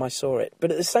first time I saw it,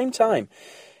 but at the same time,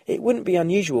 it wouldn't be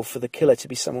unusual for the killer to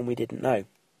be someone we didn't know.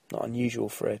 Not unusual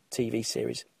for a TV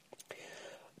series.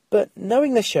 But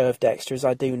knowing the show of Dexter as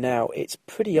I do now, it's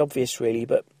pretty obvious really,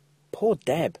 but poor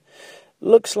Deb.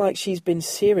 Looks like she's been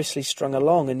seriously strung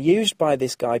along and used by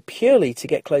this guy purely to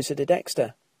get closer to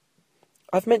Dexter.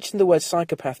 I've mentioned the word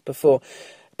psychopath before,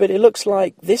 but it looks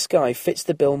like this guy fits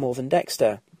the bill more than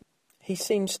Dexter. He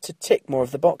seems to tick more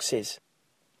of the boxes.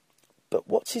 But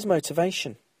what's his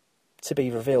motivation? To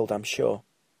be revealed, I'm sure.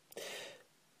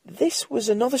 This was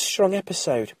another strong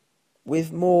episode,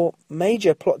 with more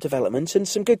major plot development and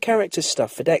some good character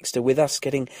stuff for Dexter, with us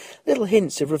getting little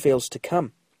hints of reveals to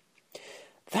come.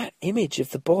 That image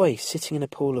of the boy sitting in a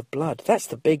pool of blood, that's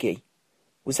the biggie.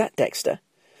 Was that Dexter?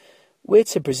 We're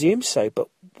to presume so, but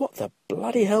what the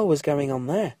bloody hell was going on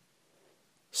there?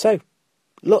 So,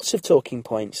 lots of talking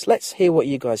points. Let's hear what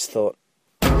you guys thought.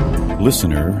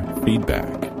 Listener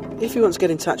feedback. If you want to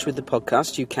get in touch with the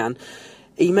podcast, you can.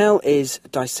 Email is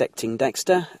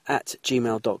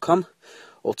dissectingdexter@gmail.com,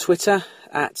 or Twitter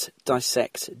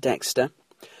 @dissectdexter,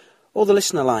 or the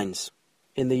listener lines.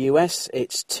 In the US,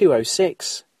 it's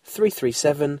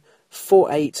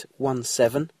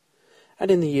 206-337-4817,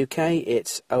 and in the UK,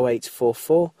 it's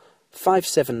 0844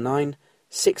 579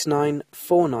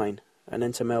 6949, and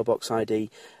enter mailbox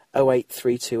ID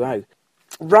 08320.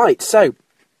 Right, so,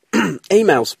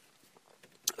 emails.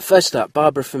 First up,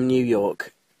 Barbara from New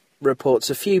York reports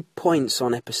a few points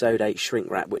on episode 8, Shrink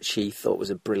Wrap, which she thought was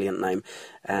a brilliant name,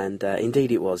 and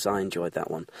indeed it was. I enjoyed that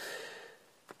one.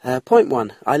 Point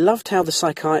 1, I loved how the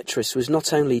psychiatrist was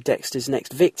not only Dexter's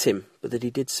next victim, but that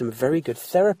he did some very good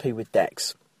therapy with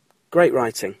Dex. Great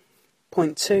writing.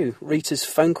 Point 2, Rita's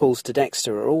phone calls to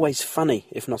Dexter are always funny,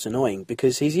 if not annoying,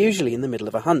 because he's usually in the middle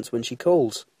of a hunt when she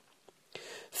calls.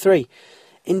 3,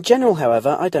 in general,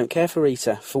 however, I don't care for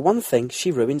Rita. For one thing,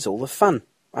 she ruins all the fun.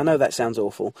 I know that sounds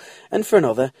awful. And for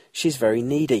another, she's very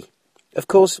needy. Of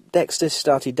course, Dexter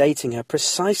started dating her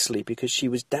precisely because she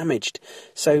was damaged,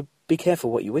 so be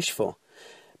careful what you wish for.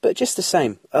 But just the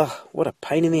same, what a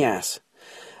pain in the ass.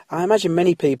 I imagine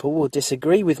many people will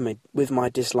disagree with me with my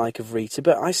dislike of Rita,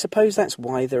 but I suppose that's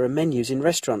why there are menus in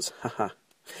restaurants, haha.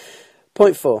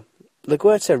 Point 4,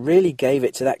 LaGuerta really gave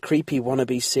it to that creepy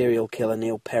wannabe serial killer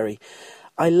Neil Perry.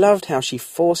 I loved how she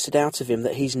forced it out of him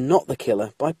that he's not the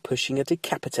killer by pushing a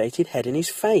decapitated head in his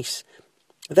face.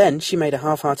 Then she made a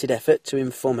half-hearted effort to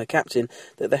inform her captain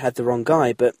that they had the wrong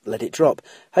guy, but let it drop,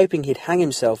 hoping he'd hang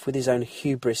himself with his own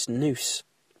hubris noose.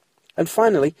 And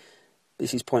finally,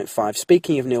 this is point 5,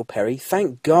 speaking of Neil Perry,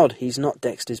 thank God he's not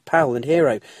Dexter's pal and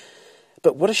hero.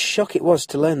 But what a shock it was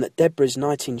to learn that Deborah's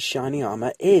knight in shining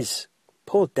armour is.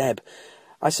 Poor Deb.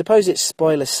 I suppose it's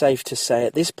spoiler safe to say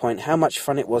at this point how much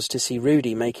fun it was to see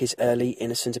Rudy make his early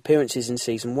innocent appearances in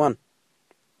Season 1.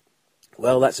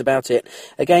 Well, that's about it.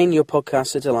 Again, your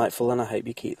podcasts are delightful and I hope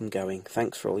you keep them going.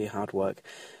 Thanks for all your hard work.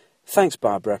 Thanks,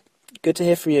 Barbara. Good to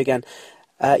hear from you again.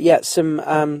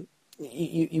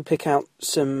 You pick out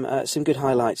some good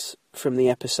highlights from the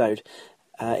episode.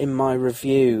 In my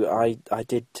review, I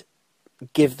did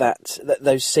give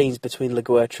those scenes between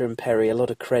LaGuerta and Perry a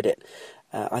lot of credit.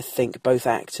 I think both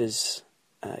actors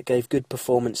gave good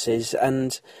performances,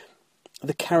 and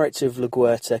the character of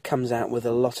LaGuerta comes out with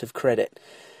a lot of credit.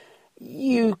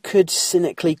 You could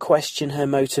cynically question her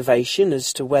motivation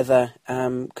as to whether,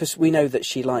 because we know that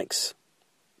she does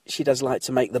like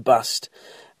to make the bust.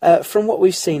 From what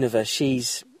we've seen of her,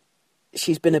 she's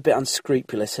been a bit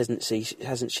unscrupulous, hasn't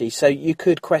she? So you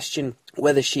could question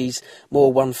whether she's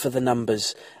more one for the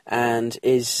numbers, and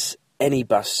is any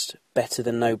bust better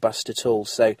than no bust at all.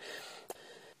 So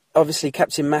obviously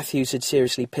Captain Matthews had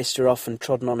seriously pissed her off and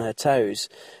trodden on her toes,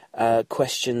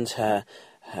 questioned her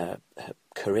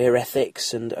career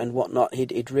ethics and whatnot.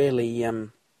 He'd really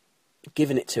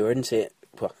given it to her, isn't it?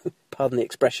 Well, pardon the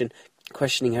expression,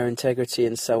 questioning her integrity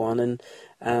and so on.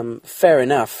 And fair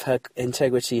enough, her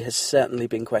integrity has certainly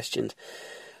been questioned.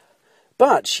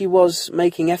 But she was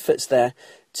making efforts there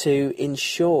to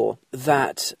ensure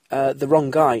that the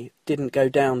wrong guy didn't go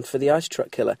down for the ice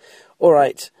truck killer. All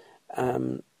right,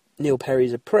 Neil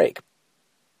Perry's a prick,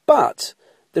 but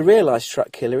the real ice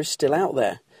truck killer is still out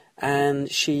there,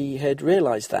 and she had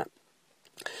realised that.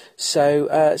 So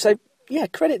yeah,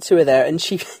 credit to her there. And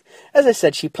she, as I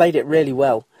said, she played it really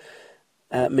well,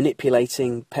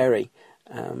 manipulating Perry.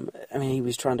 I mean, he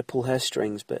was trying to pull her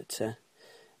strings, but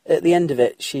at the end of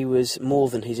it, she was more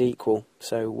than his equal,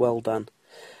 so well done.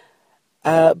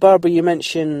 Barbara, you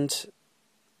mentioned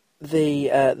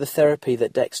the therapy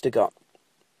that Dexter got.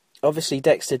 Obviously,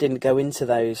 Dexter didn't go into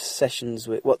those sessions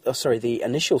with the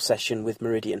initial session with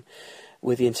Meridian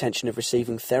with the intention of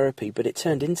receiving therapy, but it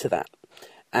turned into that.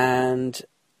 And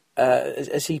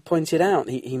as he pointed out,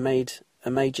 he made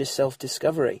a major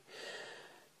self-discovery.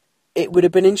 It would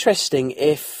have been interesting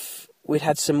if we'd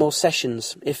had some more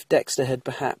sessions, if Dexter had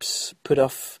perhaps put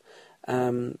off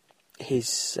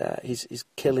his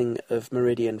killing of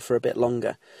Meridian for a bit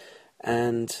longer,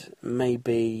 and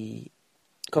maybe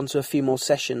gone to a few more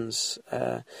sessions.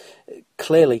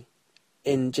 Clearly,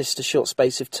 in just a short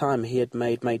space of time, he had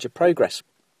made major progress,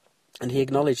 and he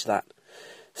acknowledged that.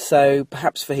 So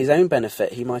perhaps for his own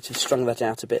benefit, he might have strung that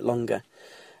out a bit longer,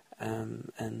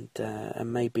 and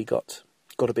maybe got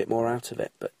a bit more out of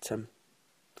it. But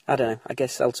I don't know. I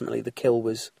guess ultimately the kill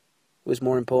was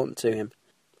more important to him.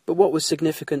 But what was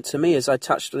significant to me, as I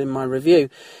touched on in my review,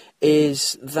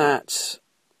 is that,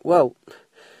 well,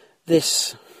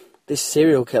 this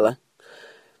serial killer,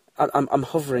 I'm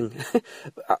hovering.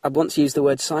 I want to use the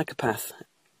word psychopath,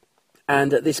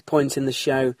 and at this point in the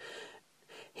show,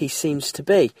 he seems to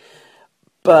be.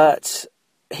 But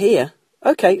here,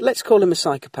 okay, let's call him a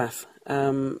psychopath.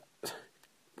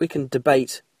 We can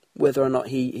debate whether or not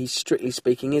he strictly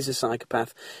speaking is a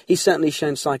psychopath. He's certainly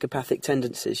shown psychopathic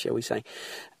tendencies, shall we say.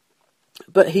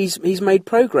 But he's made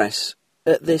progress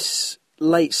at this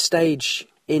late stage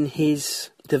in his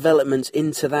development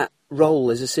into that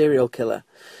role as a serial killer.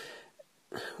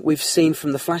 We've seen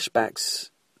from the flashbacks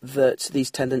that these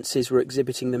tendencies were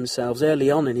exhibiting themselves early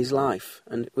on in his life,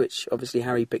 and which obviously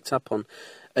Harry picked up on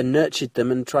and nurtured them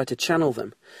and tried to channel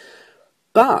them.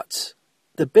 But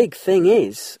the big thing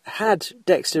is, had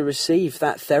Dexter received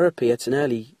that therapy at an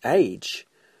early age,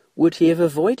 would he have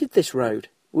avoided this road?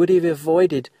 Would he have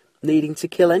avoided needing to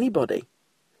kill anybody?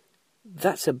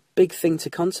 That's a big thing to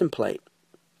contemplate.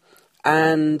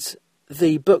 And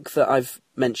the book that I've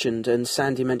mentioned, and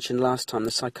Sandy mentioned last time,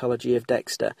 The Psychology of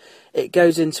Dexter, it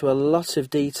goes into a lot of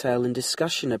detail and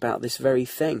discussion about this very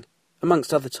thing,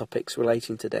 amongst other topics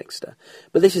relating to Dexter.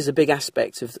 But this is a big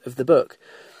aspect of the book.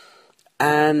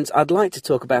 And I'd like to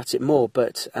talk about it more,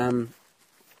 but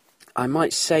I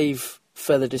might save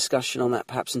further discussion on that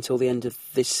perhaps until the end of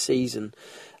this season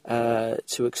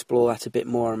to explore that a bit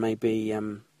more and maybe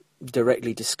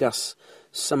directly discuss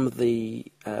some of the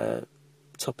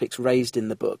topics raised in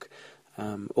the book,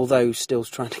 although still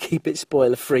trying to keep it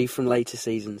spoiler-free from later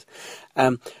seasons.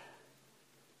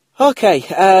 Okay,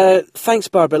 thanks,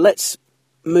 Barbara. Let's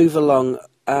move along.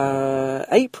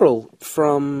 April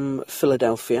from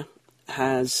Philadelphia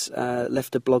has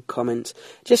left a blog comment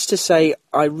just to say,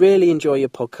 I really enjoy your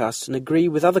podcast and agree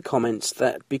with other comments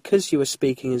that because you are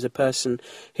speaking as a person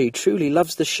who truly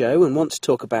loves the show and wants to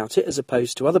talk about it as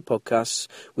opposed to other podcasts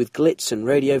with glitz and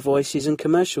radio voices and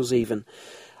commercials even.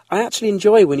 I actually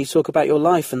enjoy when you talk about your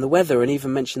life and the weather and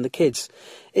even mention the kids.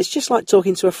 It's just like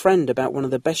talking to a friend about one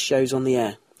of the best shows on the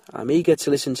air. I'm eager to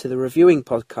listen to the reviewing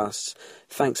podcasts.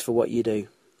 Thanks for what you do.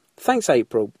 Thanks,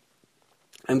 April.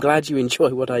 I'm glad you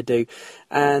enjoy what I do,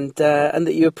 and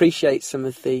that you appreciate some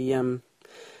of the,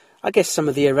 I guess, some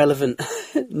of the irrelevant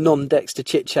non-Dexter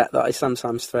chit-chat that I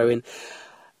sometimes throw in.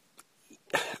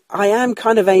 I am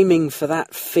kind of aiming for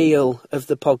that feel of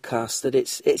the podcast, that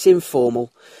it's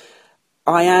informal.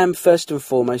 I am first and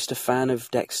foremost a fan of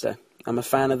Dexter. I'm a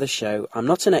fan of the show. I'm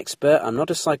not an expert. I'm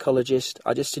not a psychologist.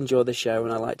 I just enjoy the show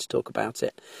and I like to talk about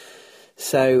it.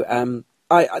 So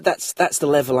that's the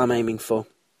level I'm aiming for.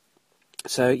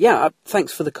 So, yeah,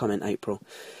 thanks for the comment, April.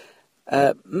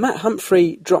 Matt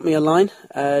Humphrey dropped me a line,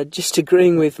 just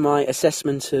agreeing with my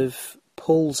assessment of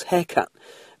Paul's haircut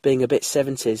being a bit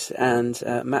 70s,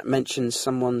 and Matt mentions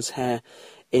someone's hair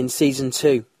in Season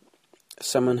 2,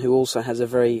 someone who also has a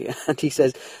very, and he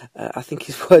says, I think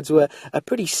his words were, a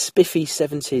pretty spiffy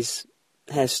 70s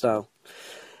hairstyle.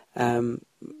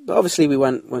 But obviously we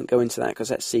won't go into that because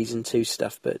that's Season 2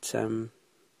 stuff, but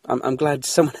I'm glad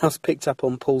someone else picked up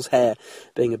on Paul's hair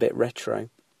being a bit retro.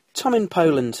 Tom in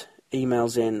Poland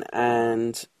emails in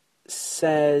and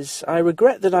says, I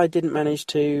regret that I didn't manage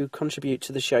to contribute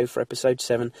to the show for episode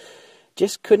 7.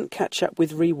 Just couldn't catch up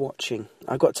with rewatching.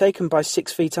 I got taken by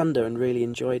 6 Feet Under and really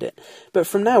enjoyed it. But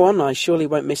from now on, I surely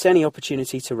won't miss any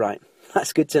opportunity to write.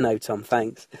 That's good to know, Tom.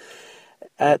 Thanks.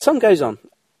 Tom goes on.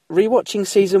 Rewatching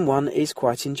season 1 is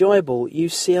quite enjoyable. You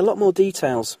see a lot more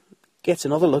details. Get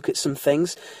another look at some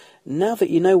things now that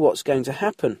you know what's going to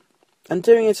happen. And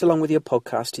doing it along with your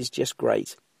podcast is just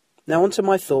great. Now on to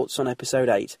my thoughts on episode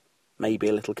 8. Maybe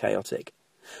a little chaotic.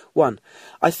 1.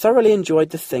 I thoroughly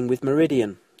enjoyed the thing with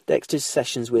Meridian. Dexter's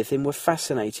sessions with him were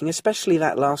fascinating, especially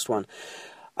that last one.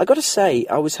 I got to say,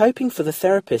 I was hoping for the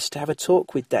therapist to have a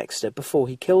talk with Dexter before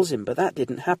he kills him, but that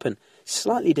didn't happen.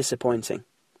 Slightly disappointing.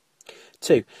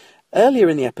 2. Earlier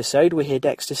in the episode, we hear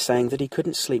Dexter saying that he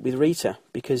couldn't sleep with Rita,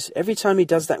 because every time he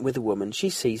does that with a woman, she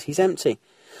sees he's empty.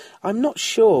 I'm not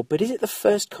sure, but is it the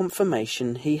first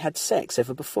confirmation he had sex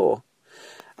ever before?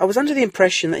 I was under the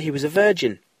impression that he was a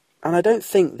virgin, and I don't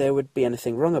think there would be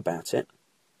anything wrong about it.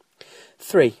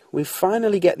 3. We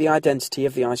finally get the identity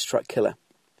of the ice truck killer.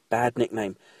 Bad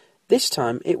nickname. This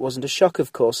time, it wasn't a shock,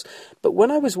 of course, but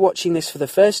when I was watching this for the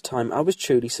first time, I was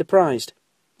truly surprised.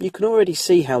 You can already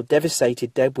see how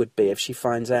devastated Deb would be if she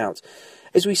finds out.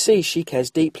 As we see, she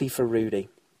cares deeply for Rudy.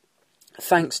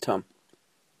 Thanks, Tom.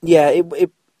 Yeah,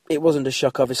 it wasn't a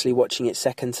shock, obviously, watching it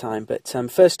second time, but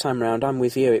first time round, I'm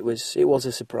with you, it was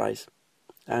a surprise.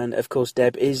 And, of course,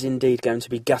 Deb is indeed going to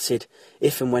be gutted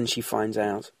if and when she finds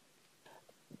out.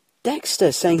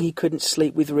 Dexter saying he couldn't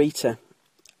sleep with Rita.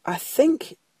 I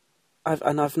think,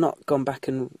 I've not gone back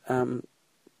and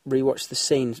rewatched the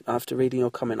scene after reading your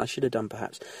comment. I should have done,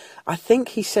 perhaps. I think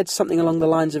he said something along the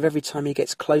lines of every time he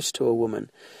gets close to a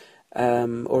woman,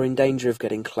 or in danger of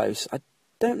getting close. I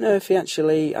don't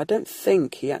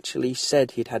think he actually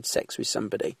said he'd had sex with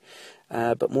somebody,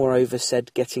 but moreover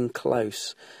said getting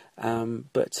close.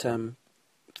 But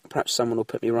perhaps someone will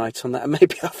put me right on that, and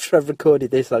maybe after I've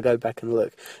recorded this I'll go back and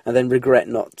look, and then regret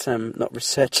not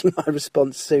researching my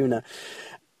response sooner.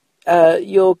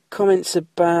 Your comments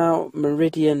about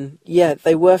Meridian, yeah,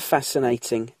 they were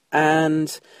fascinating.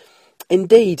 And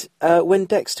indeed, when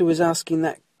Dexter was asking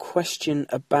that question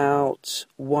about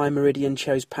why Meridian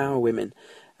chose Power Women,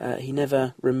 he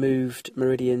never removed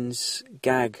Meridian's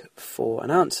gag for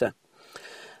an answer.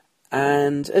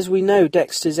 And as we know,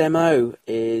 Dexter's MO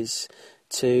is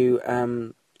to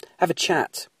have a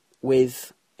chat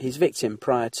with his victim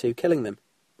prior to killing them.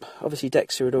 Obviously,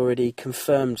 Dexter had already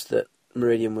confirmed that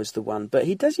Meridian was the one, but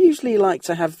he does usually like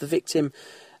to have the victim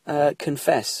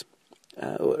confess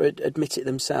or admit it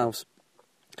themselves.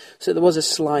 So there was a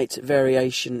slight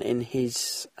variation in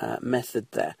his method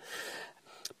there.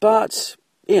 But,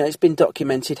 it's been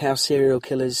documented how serial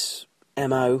killers'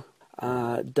 MO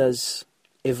does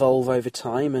evolve over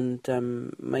time,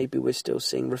 and maybe we're still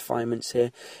seeing refinements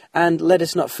here. And let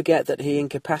us not forget that he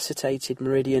incapacitated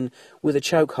Meridian with a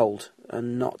chokehold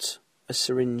and not a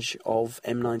syringe of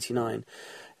M99.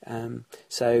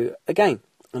 So again,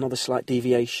 another slight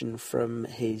deviation from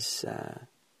his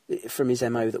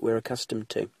MO that we're accustomed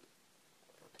to.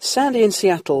 Sandy in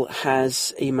Seattle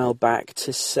has emailed back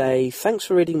to say, thanks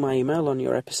for reading my email on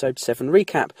your episode 7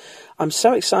 recap. I'm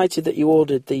so excited that you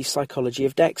ordered The Psychology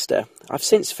of Dexter. I've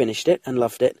since finished it and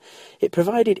loved it. It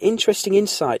provided interesting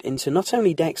insight into not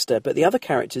only Dexter, but the other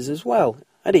characters as well,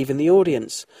 and even the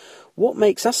audience. What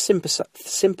makes us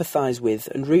sympathise with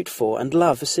and root for and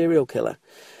love a serial killer?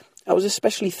 I was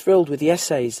especially thrilled with the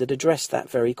essays that addressed that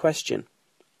very question.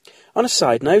 On a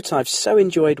side note, I've so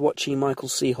enjoyed watching Michael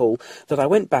C. Hall that I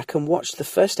went back and watched the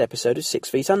first episode of 6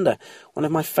 Feet Under, one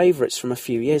of my favourites from a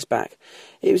few years back.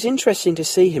 It was interesting to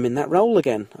see him in that role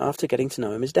again, after getting to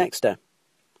know him as Dexter.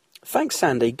 Thanks,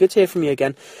 Sandy. Good to hear from you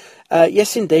again.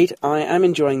 Yes, indeed, I am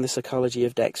enjoying The Psychology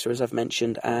of Dexter, as I've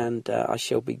mentioned, and I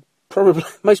shall be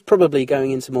most probably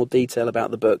going into more detail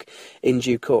about the book in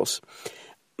due course.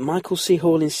 Michael C.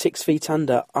 Hall in 6 Feet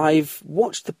Under. I've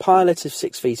watched the pilot of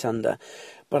 6 Feet Under,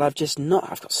 but I've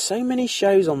got so many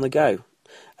shows on the go,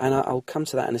 and I'll come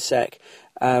to that in a sec.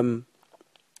 I've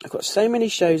got so many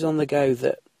shows on the go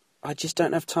that I just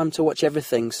don't have time to watch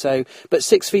everything. But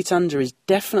 6 Feet Under is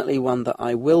definitely one that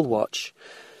I will watch.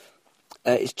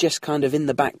 It's just kind of in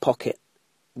the back pocket,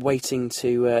 waiting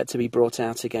to be brought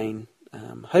out again.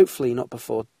 Hopefully not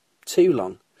before too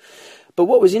long. But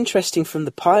what was interesting from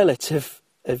the pilot of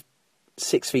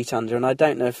 6 Feet Under, and I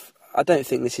don't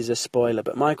think this is a spoiler,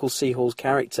 but Michael C. Hall's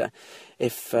character,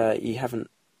 if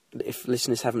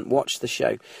listeners haven't watched the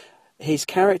show, his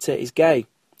character is gay,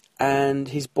 and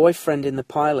his boyfriend in the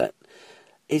pilot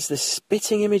is the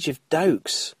spitting image of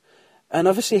Dokes. And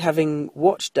obviously, having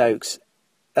watched Dokes,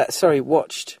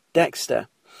 watched Dexter,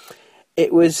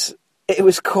 it was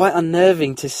quite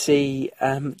unnerving to see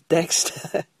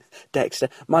Dexter,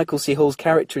 Michael C. Hall's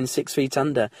character in 6 Feet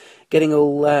Under, getting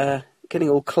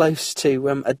all close to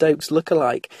a Dokes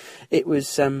lookalike. It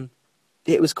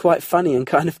was quite funny and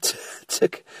kind of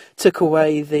took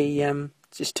away the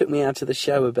just took me out of the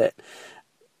show a bit.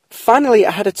 Finally,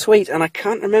 I had a tweet, and I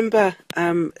can't remember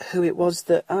who it was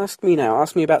that asked me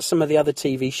about some of the other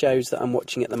TV shows that I'm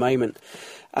watching at the moment.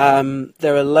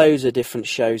 There are loads of different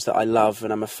shows that I love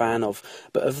and I'm a fan of,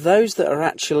 but of those that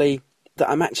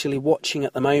I'm actually watching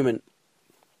at the moment,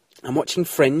 I'm watching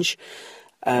Fringe,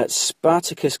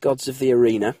 Spartacus: Gods of the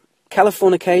Arena.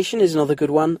 Californication is another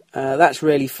good one. That's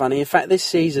really funny. In fact, this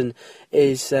season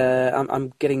is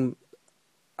I'm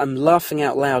laughing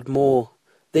out loud more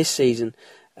this season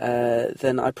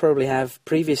than I probably have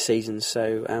previous seasons.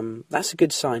 So that's a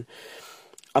good sign.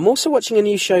 I'm also watching a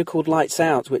new show called Lights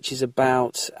Out, which is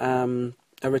about a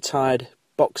retired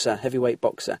boxer, heavyweight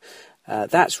boxer.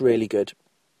 That's really good.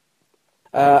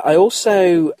 I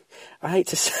hate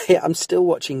to say it, I'm still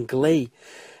watching Glee.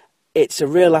 It's a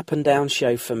real up and down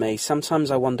show for me.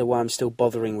 Sometimes I wonder why I'm still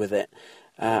bothering with it.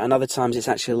 And other times it's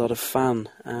actually a lot of fun.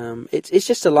 It's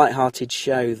just a light-hearted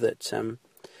show that...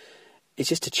 it's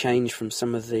just a change from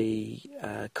some of the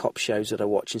cop shows that I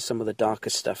watch and some of the darker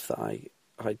stuff that I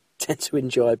tend to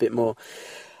enjoy a bit more.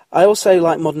 I also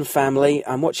like Modern Family.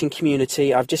 I'm watching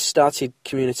Community. I've just started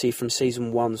Community from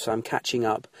season 1, so I'm catching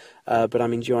up, but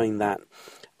I'm enjoying that.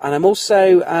 And I'm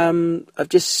also, I've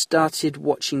just started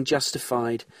watching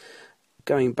Justified,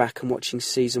 going back and watching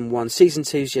season 1. Season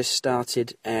 2's just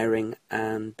started airing,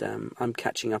 and I'm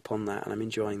catching up on that, and I'm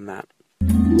enjoying that.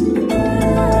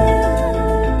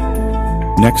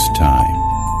 Next time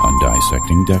on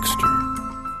Dissecting Dexter.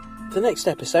 The next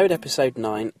episode, episode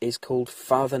 9, is called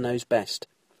Father Knows Best.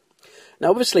 Now,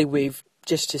 obviously, we've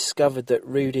just discovered that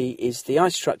Rudy is the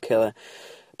ice truck killer,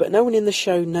 but no one in the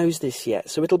show knows this yet,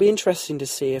 so it'll be interesting to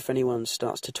see if anyone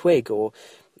starts to twig or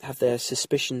have their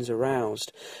suspicions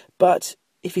aroused. But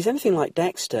if he's anything like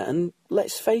Dexter, and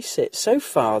let's face it, so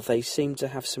far they seem to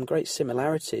have some great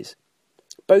similarities,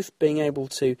 both being able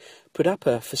to put up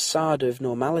a facade of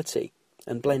normality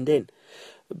and blend in.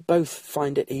 Both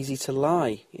find it easy to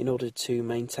lie in order to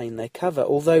maintain their cover,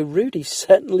 although Rudy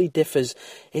certainly differs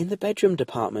in the bedroom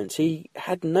department. He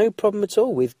had no problem at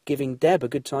all with giving Deb a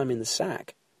good time in the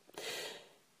sack.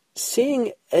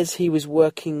 Seeing as he was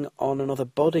working on another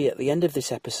body at the end of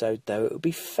this episode, though, it would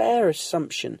be fair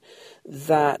assumption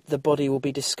that the body will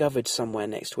be discovered somewhere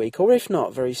next week, or if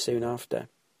not, very soon after.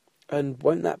 And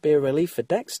won't that be a relief for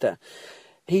Dexter?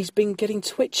 He's been getting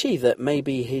twitchy that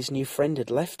maybe his new friend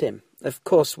had left him. Of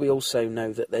course, we also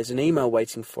know that there's an email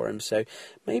waiting for him, so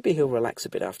maybe he'll relax a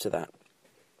bit after that.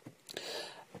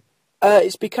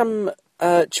 It's become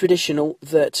traditional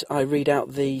that I read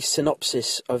out the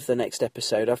synopsis of the next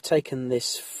episode. I've taken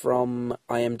this from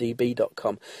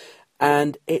imdb.com,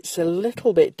 and it's a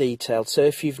little bit detailed, so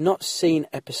if you've not seen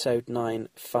episode 9,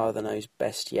 Father Knows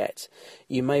Best yet,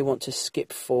 you may want to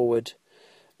skip forward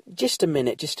just a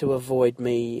minute, just to avoid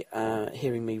me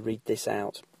hearing me read this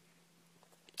out.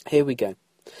 Here we go.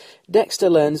 Dexter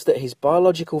learns that his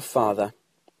biological father,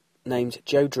 named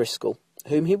Joe Driscoll,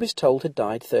 whom he was told had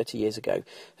died 30 years ago,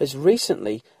 has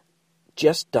recently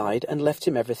just died and left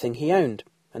him everything he owned,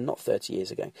 and not 30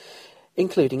 years ago,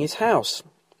 including his house.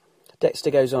 Dexter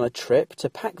goes on a trip to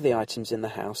pack the items in the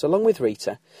house along with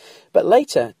Rita, but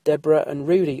later Deborah and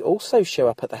Rudy also show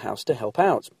up at the house to help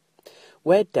out,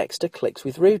 where Dexter clicks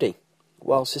with Rudy,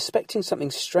 while suspecting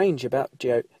something strange about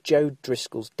Joe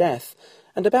Driscoll's death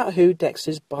and about who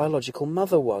Dexter's biological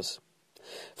mother was.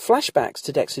 Flashbacks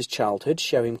to Dexter's childhood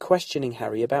show him questioning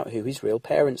Harry about who his real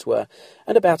parents were,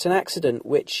 and about an accident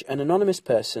which an anonymous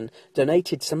person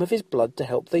donated some of his blood to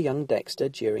help the young Dexter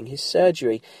during his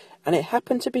surgery, and it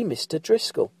happened to be Mr.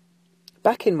 Driscoll.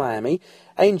 Back in Miami,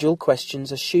 Angel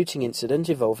questions a shooting incident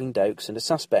involving Dokes and a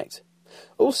suspect.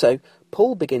 Also,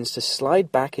 Paul begins to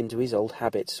slide back into his old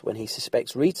habits when he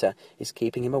suspects Rita is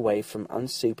keeping him away from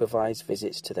unsupervised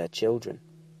visits to their children.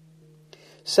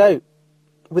 So,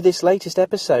 with this latest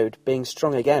episode being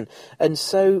strong again, and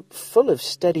so full of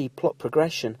steady plot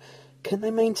progression, can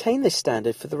they maintain this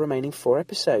standard for the remaining 4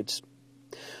 episodes?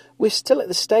 We're still at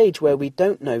the stage where we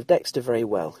don't know Dexter very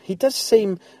well. He does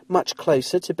seem much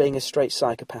closer to being a straight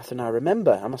psychopath than I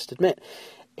remember, I must admit.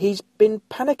 He's been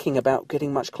panicking about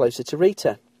getting much closer to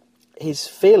Rita. His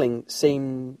feelings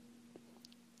seem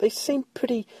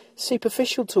pretty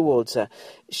superficial towards her.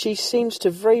 She seems to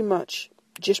very much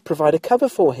just provide a cover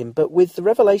for him, but with the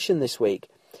revelation this week,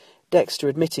 Dexter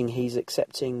admitting he's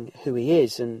accepting who he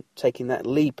is and taking that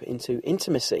leap into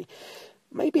intimacy,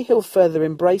 maybe he'll further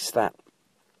embrace that,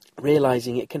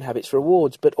 realising it can have its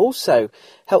rewards, but also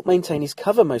help maintain his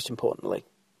cover, most importantly.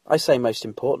 I say most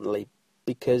importantly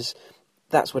because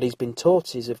that's what he's been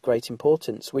taught is of great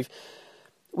importance.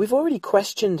 We've already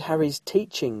questioned Harry's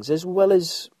teachings as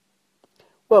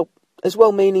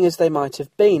well-meaning as they might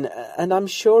have been, and I'm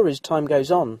sure as time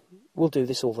goes on, we'll do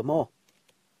this all the more.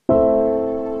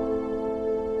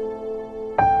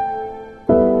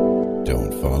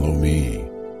 Don't follow me.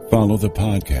 Follow the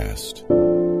podcast.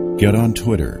 Get on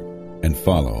Twitter and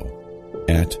follow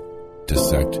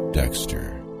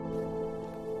 @DissectDexter.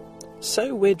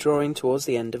 So we're drawing towards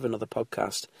the end of another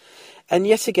podcast, and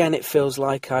yet again it feels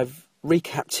like I've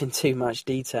recapped in too much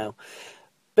detail.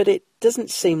 But it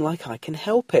doesn't seem like I can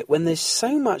help it. When there's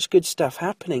so much good stuff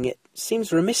happening, it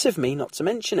seems remiss of me not to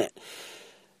mention it.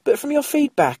 But from your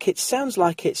feedback, it sounds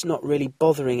like it's not really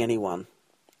bothering anyone.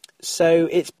 So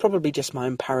it's probably just my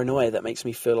own paranoia that makes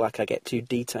me feel like I get too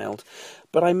detailed.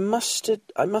 But I must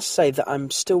say that I'm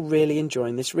still really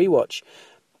enjoying this rewatch.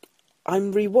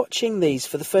 I'm rewatching these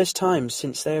for the first time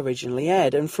since they originally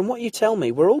aired, and from what you tell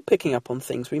me, we're all picking up on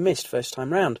things we missed first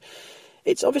time round.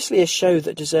 It's obviously a show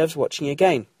that deserves watching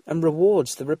again, and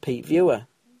rewards the repeat viewer,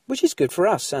 which is good for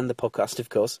us and the podcast, of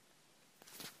course.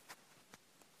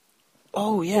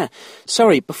 Oh yeah,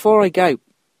 sorry, before I go,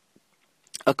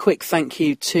 a quick thank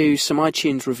you to some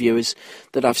iTunes reviewers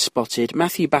that I've spotted.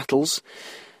 Matthew Battles,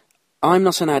 I'm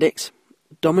Not an Addict,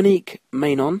 Dominique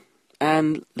Mainon,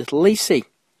 and Little Lacey.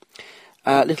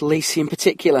 Little Lacey in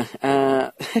particular.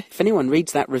 If anyone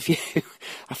reads that review,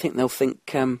 I think they'll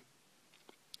think...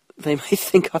 they may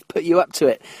think I've put you up to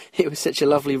it. It was such a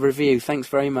lovely review. Thanks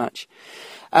very much.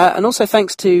 And also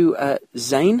thanks to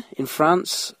Zane in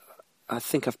France. I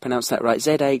think I've pronounced that right.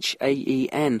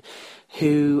 Zhaen,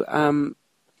 who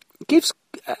gives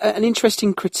an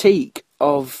interesting critique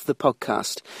of the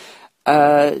podcast.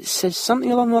 Says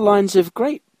something along the lines of,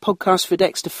 great podcast for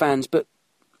Dexter fans, but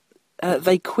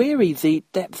they query the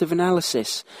depth of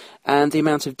analysis and the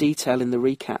amount of detail in the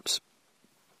recaps.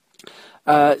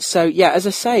 So, yeah, as I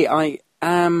say, I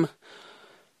am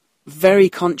very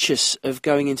conscious of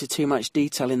going into too much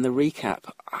detail in the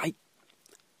recap. I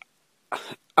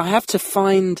have to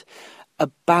find a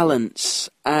balance,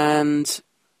 and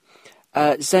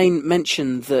Zane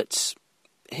mentioned that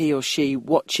he or she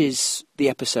watches the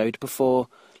episode before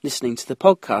listening to the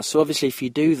podcast. So obviously if you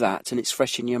do that and it's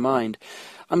fresh in your mind,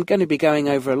 I'm going to be going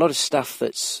over a lot of stuff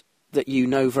that you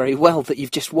know very well that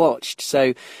you've just watched.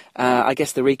 So I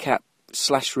guess the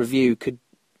recap/review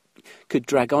could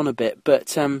drag on a bit,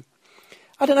 but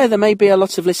I don't know, there may be a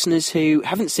lot of listeners who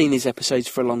haven't seen these episodes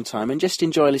for a long time and just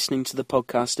enjoy listening to the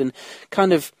podcast and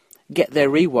kind of get their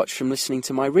rewatch from listening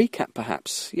to my recap,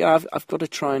 perhaps. Yeah, I've got to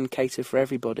try and cater for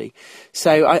everybody.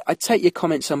 So I take your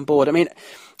comments on board. I mean,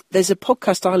 there's a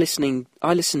podcast I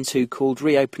listen to called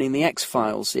Reopening the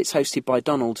X-Files. It's hosted by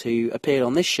Donald, who appeared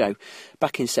on this show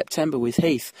back in September with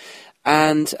Heath.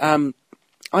 And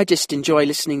I just enjoy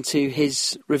listening to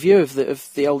his review of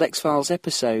the old X-Files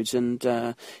episodes,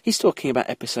 and he's talking about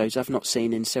episodes I've not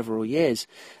seen in several years.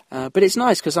 But it's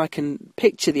nice because I can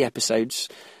picture the episodes,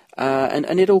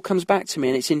 and it all comes back to me,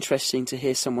 and it's interesting to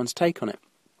hear someone's take on it.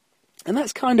 And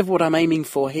that's kind of what I'm aiming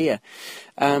for here.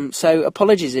 So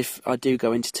apologies if I do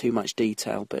go into too much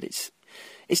detail, but it's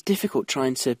difficult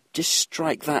trying to just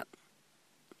strike the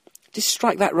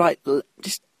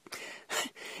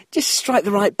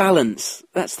right balance.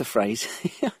 That's the phrase.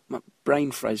 My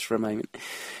brain froze for a moment.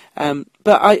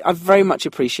 But I very much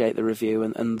appreciate the review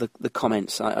and the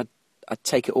comments. I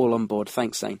take it all on board.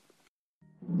 Thanks, Zane.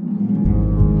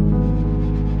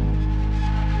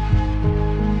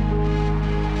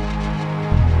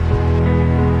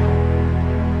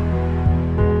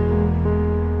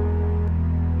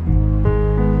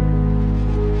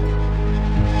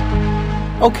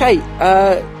 Okay,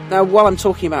 now while I'm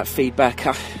talking about feedback,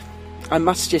 I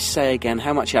must just say again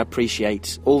how much I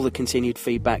appreciate all the continued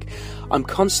feedback. I'm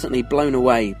constantly blown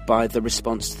away by the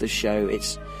response to the show.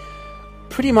 It's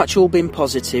pretty much all been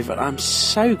positive. I'm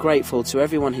so grateful to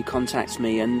everyone who contacts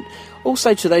me, and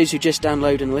also to those who just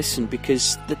download and listen,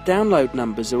 because the download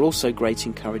numbers are also great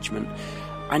encouragement.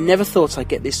 I never thought I'd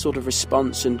get this sort of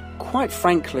response, and quite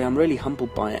frankly, I'm really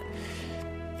humbled by it.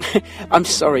 I'm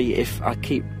sorry if I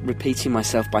keep repeating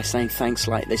myself by saying thanks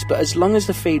like this, but as long as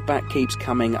the feedback keeps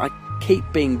coming, I keep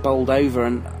being bowled over,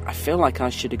 and I feel like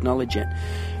I should acknowledge it.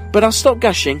 But I'll stop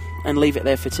gushing and leave it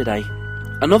there for today.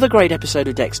 Another great episode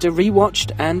of Dexter,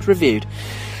 rewatched and reviewed.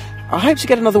 I hope to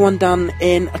get another one done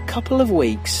in a couple of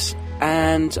weeks,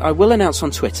 And I will announce on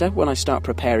Twitter when I start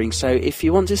preparing, so if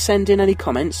you want to send in any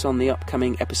comments on the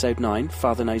upcoming episode 9,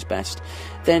 Father Knows Best,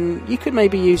 then you could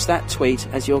maybe use that tweet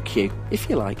as your cue, if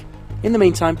you like. In the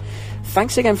meantime,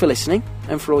 thanks again for listening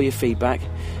and for all your feedback,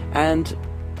 and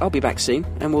I'll be back soon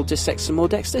and we'll dissect some more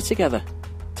Dexter together.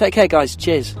 Take care, guys.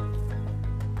 Cheers.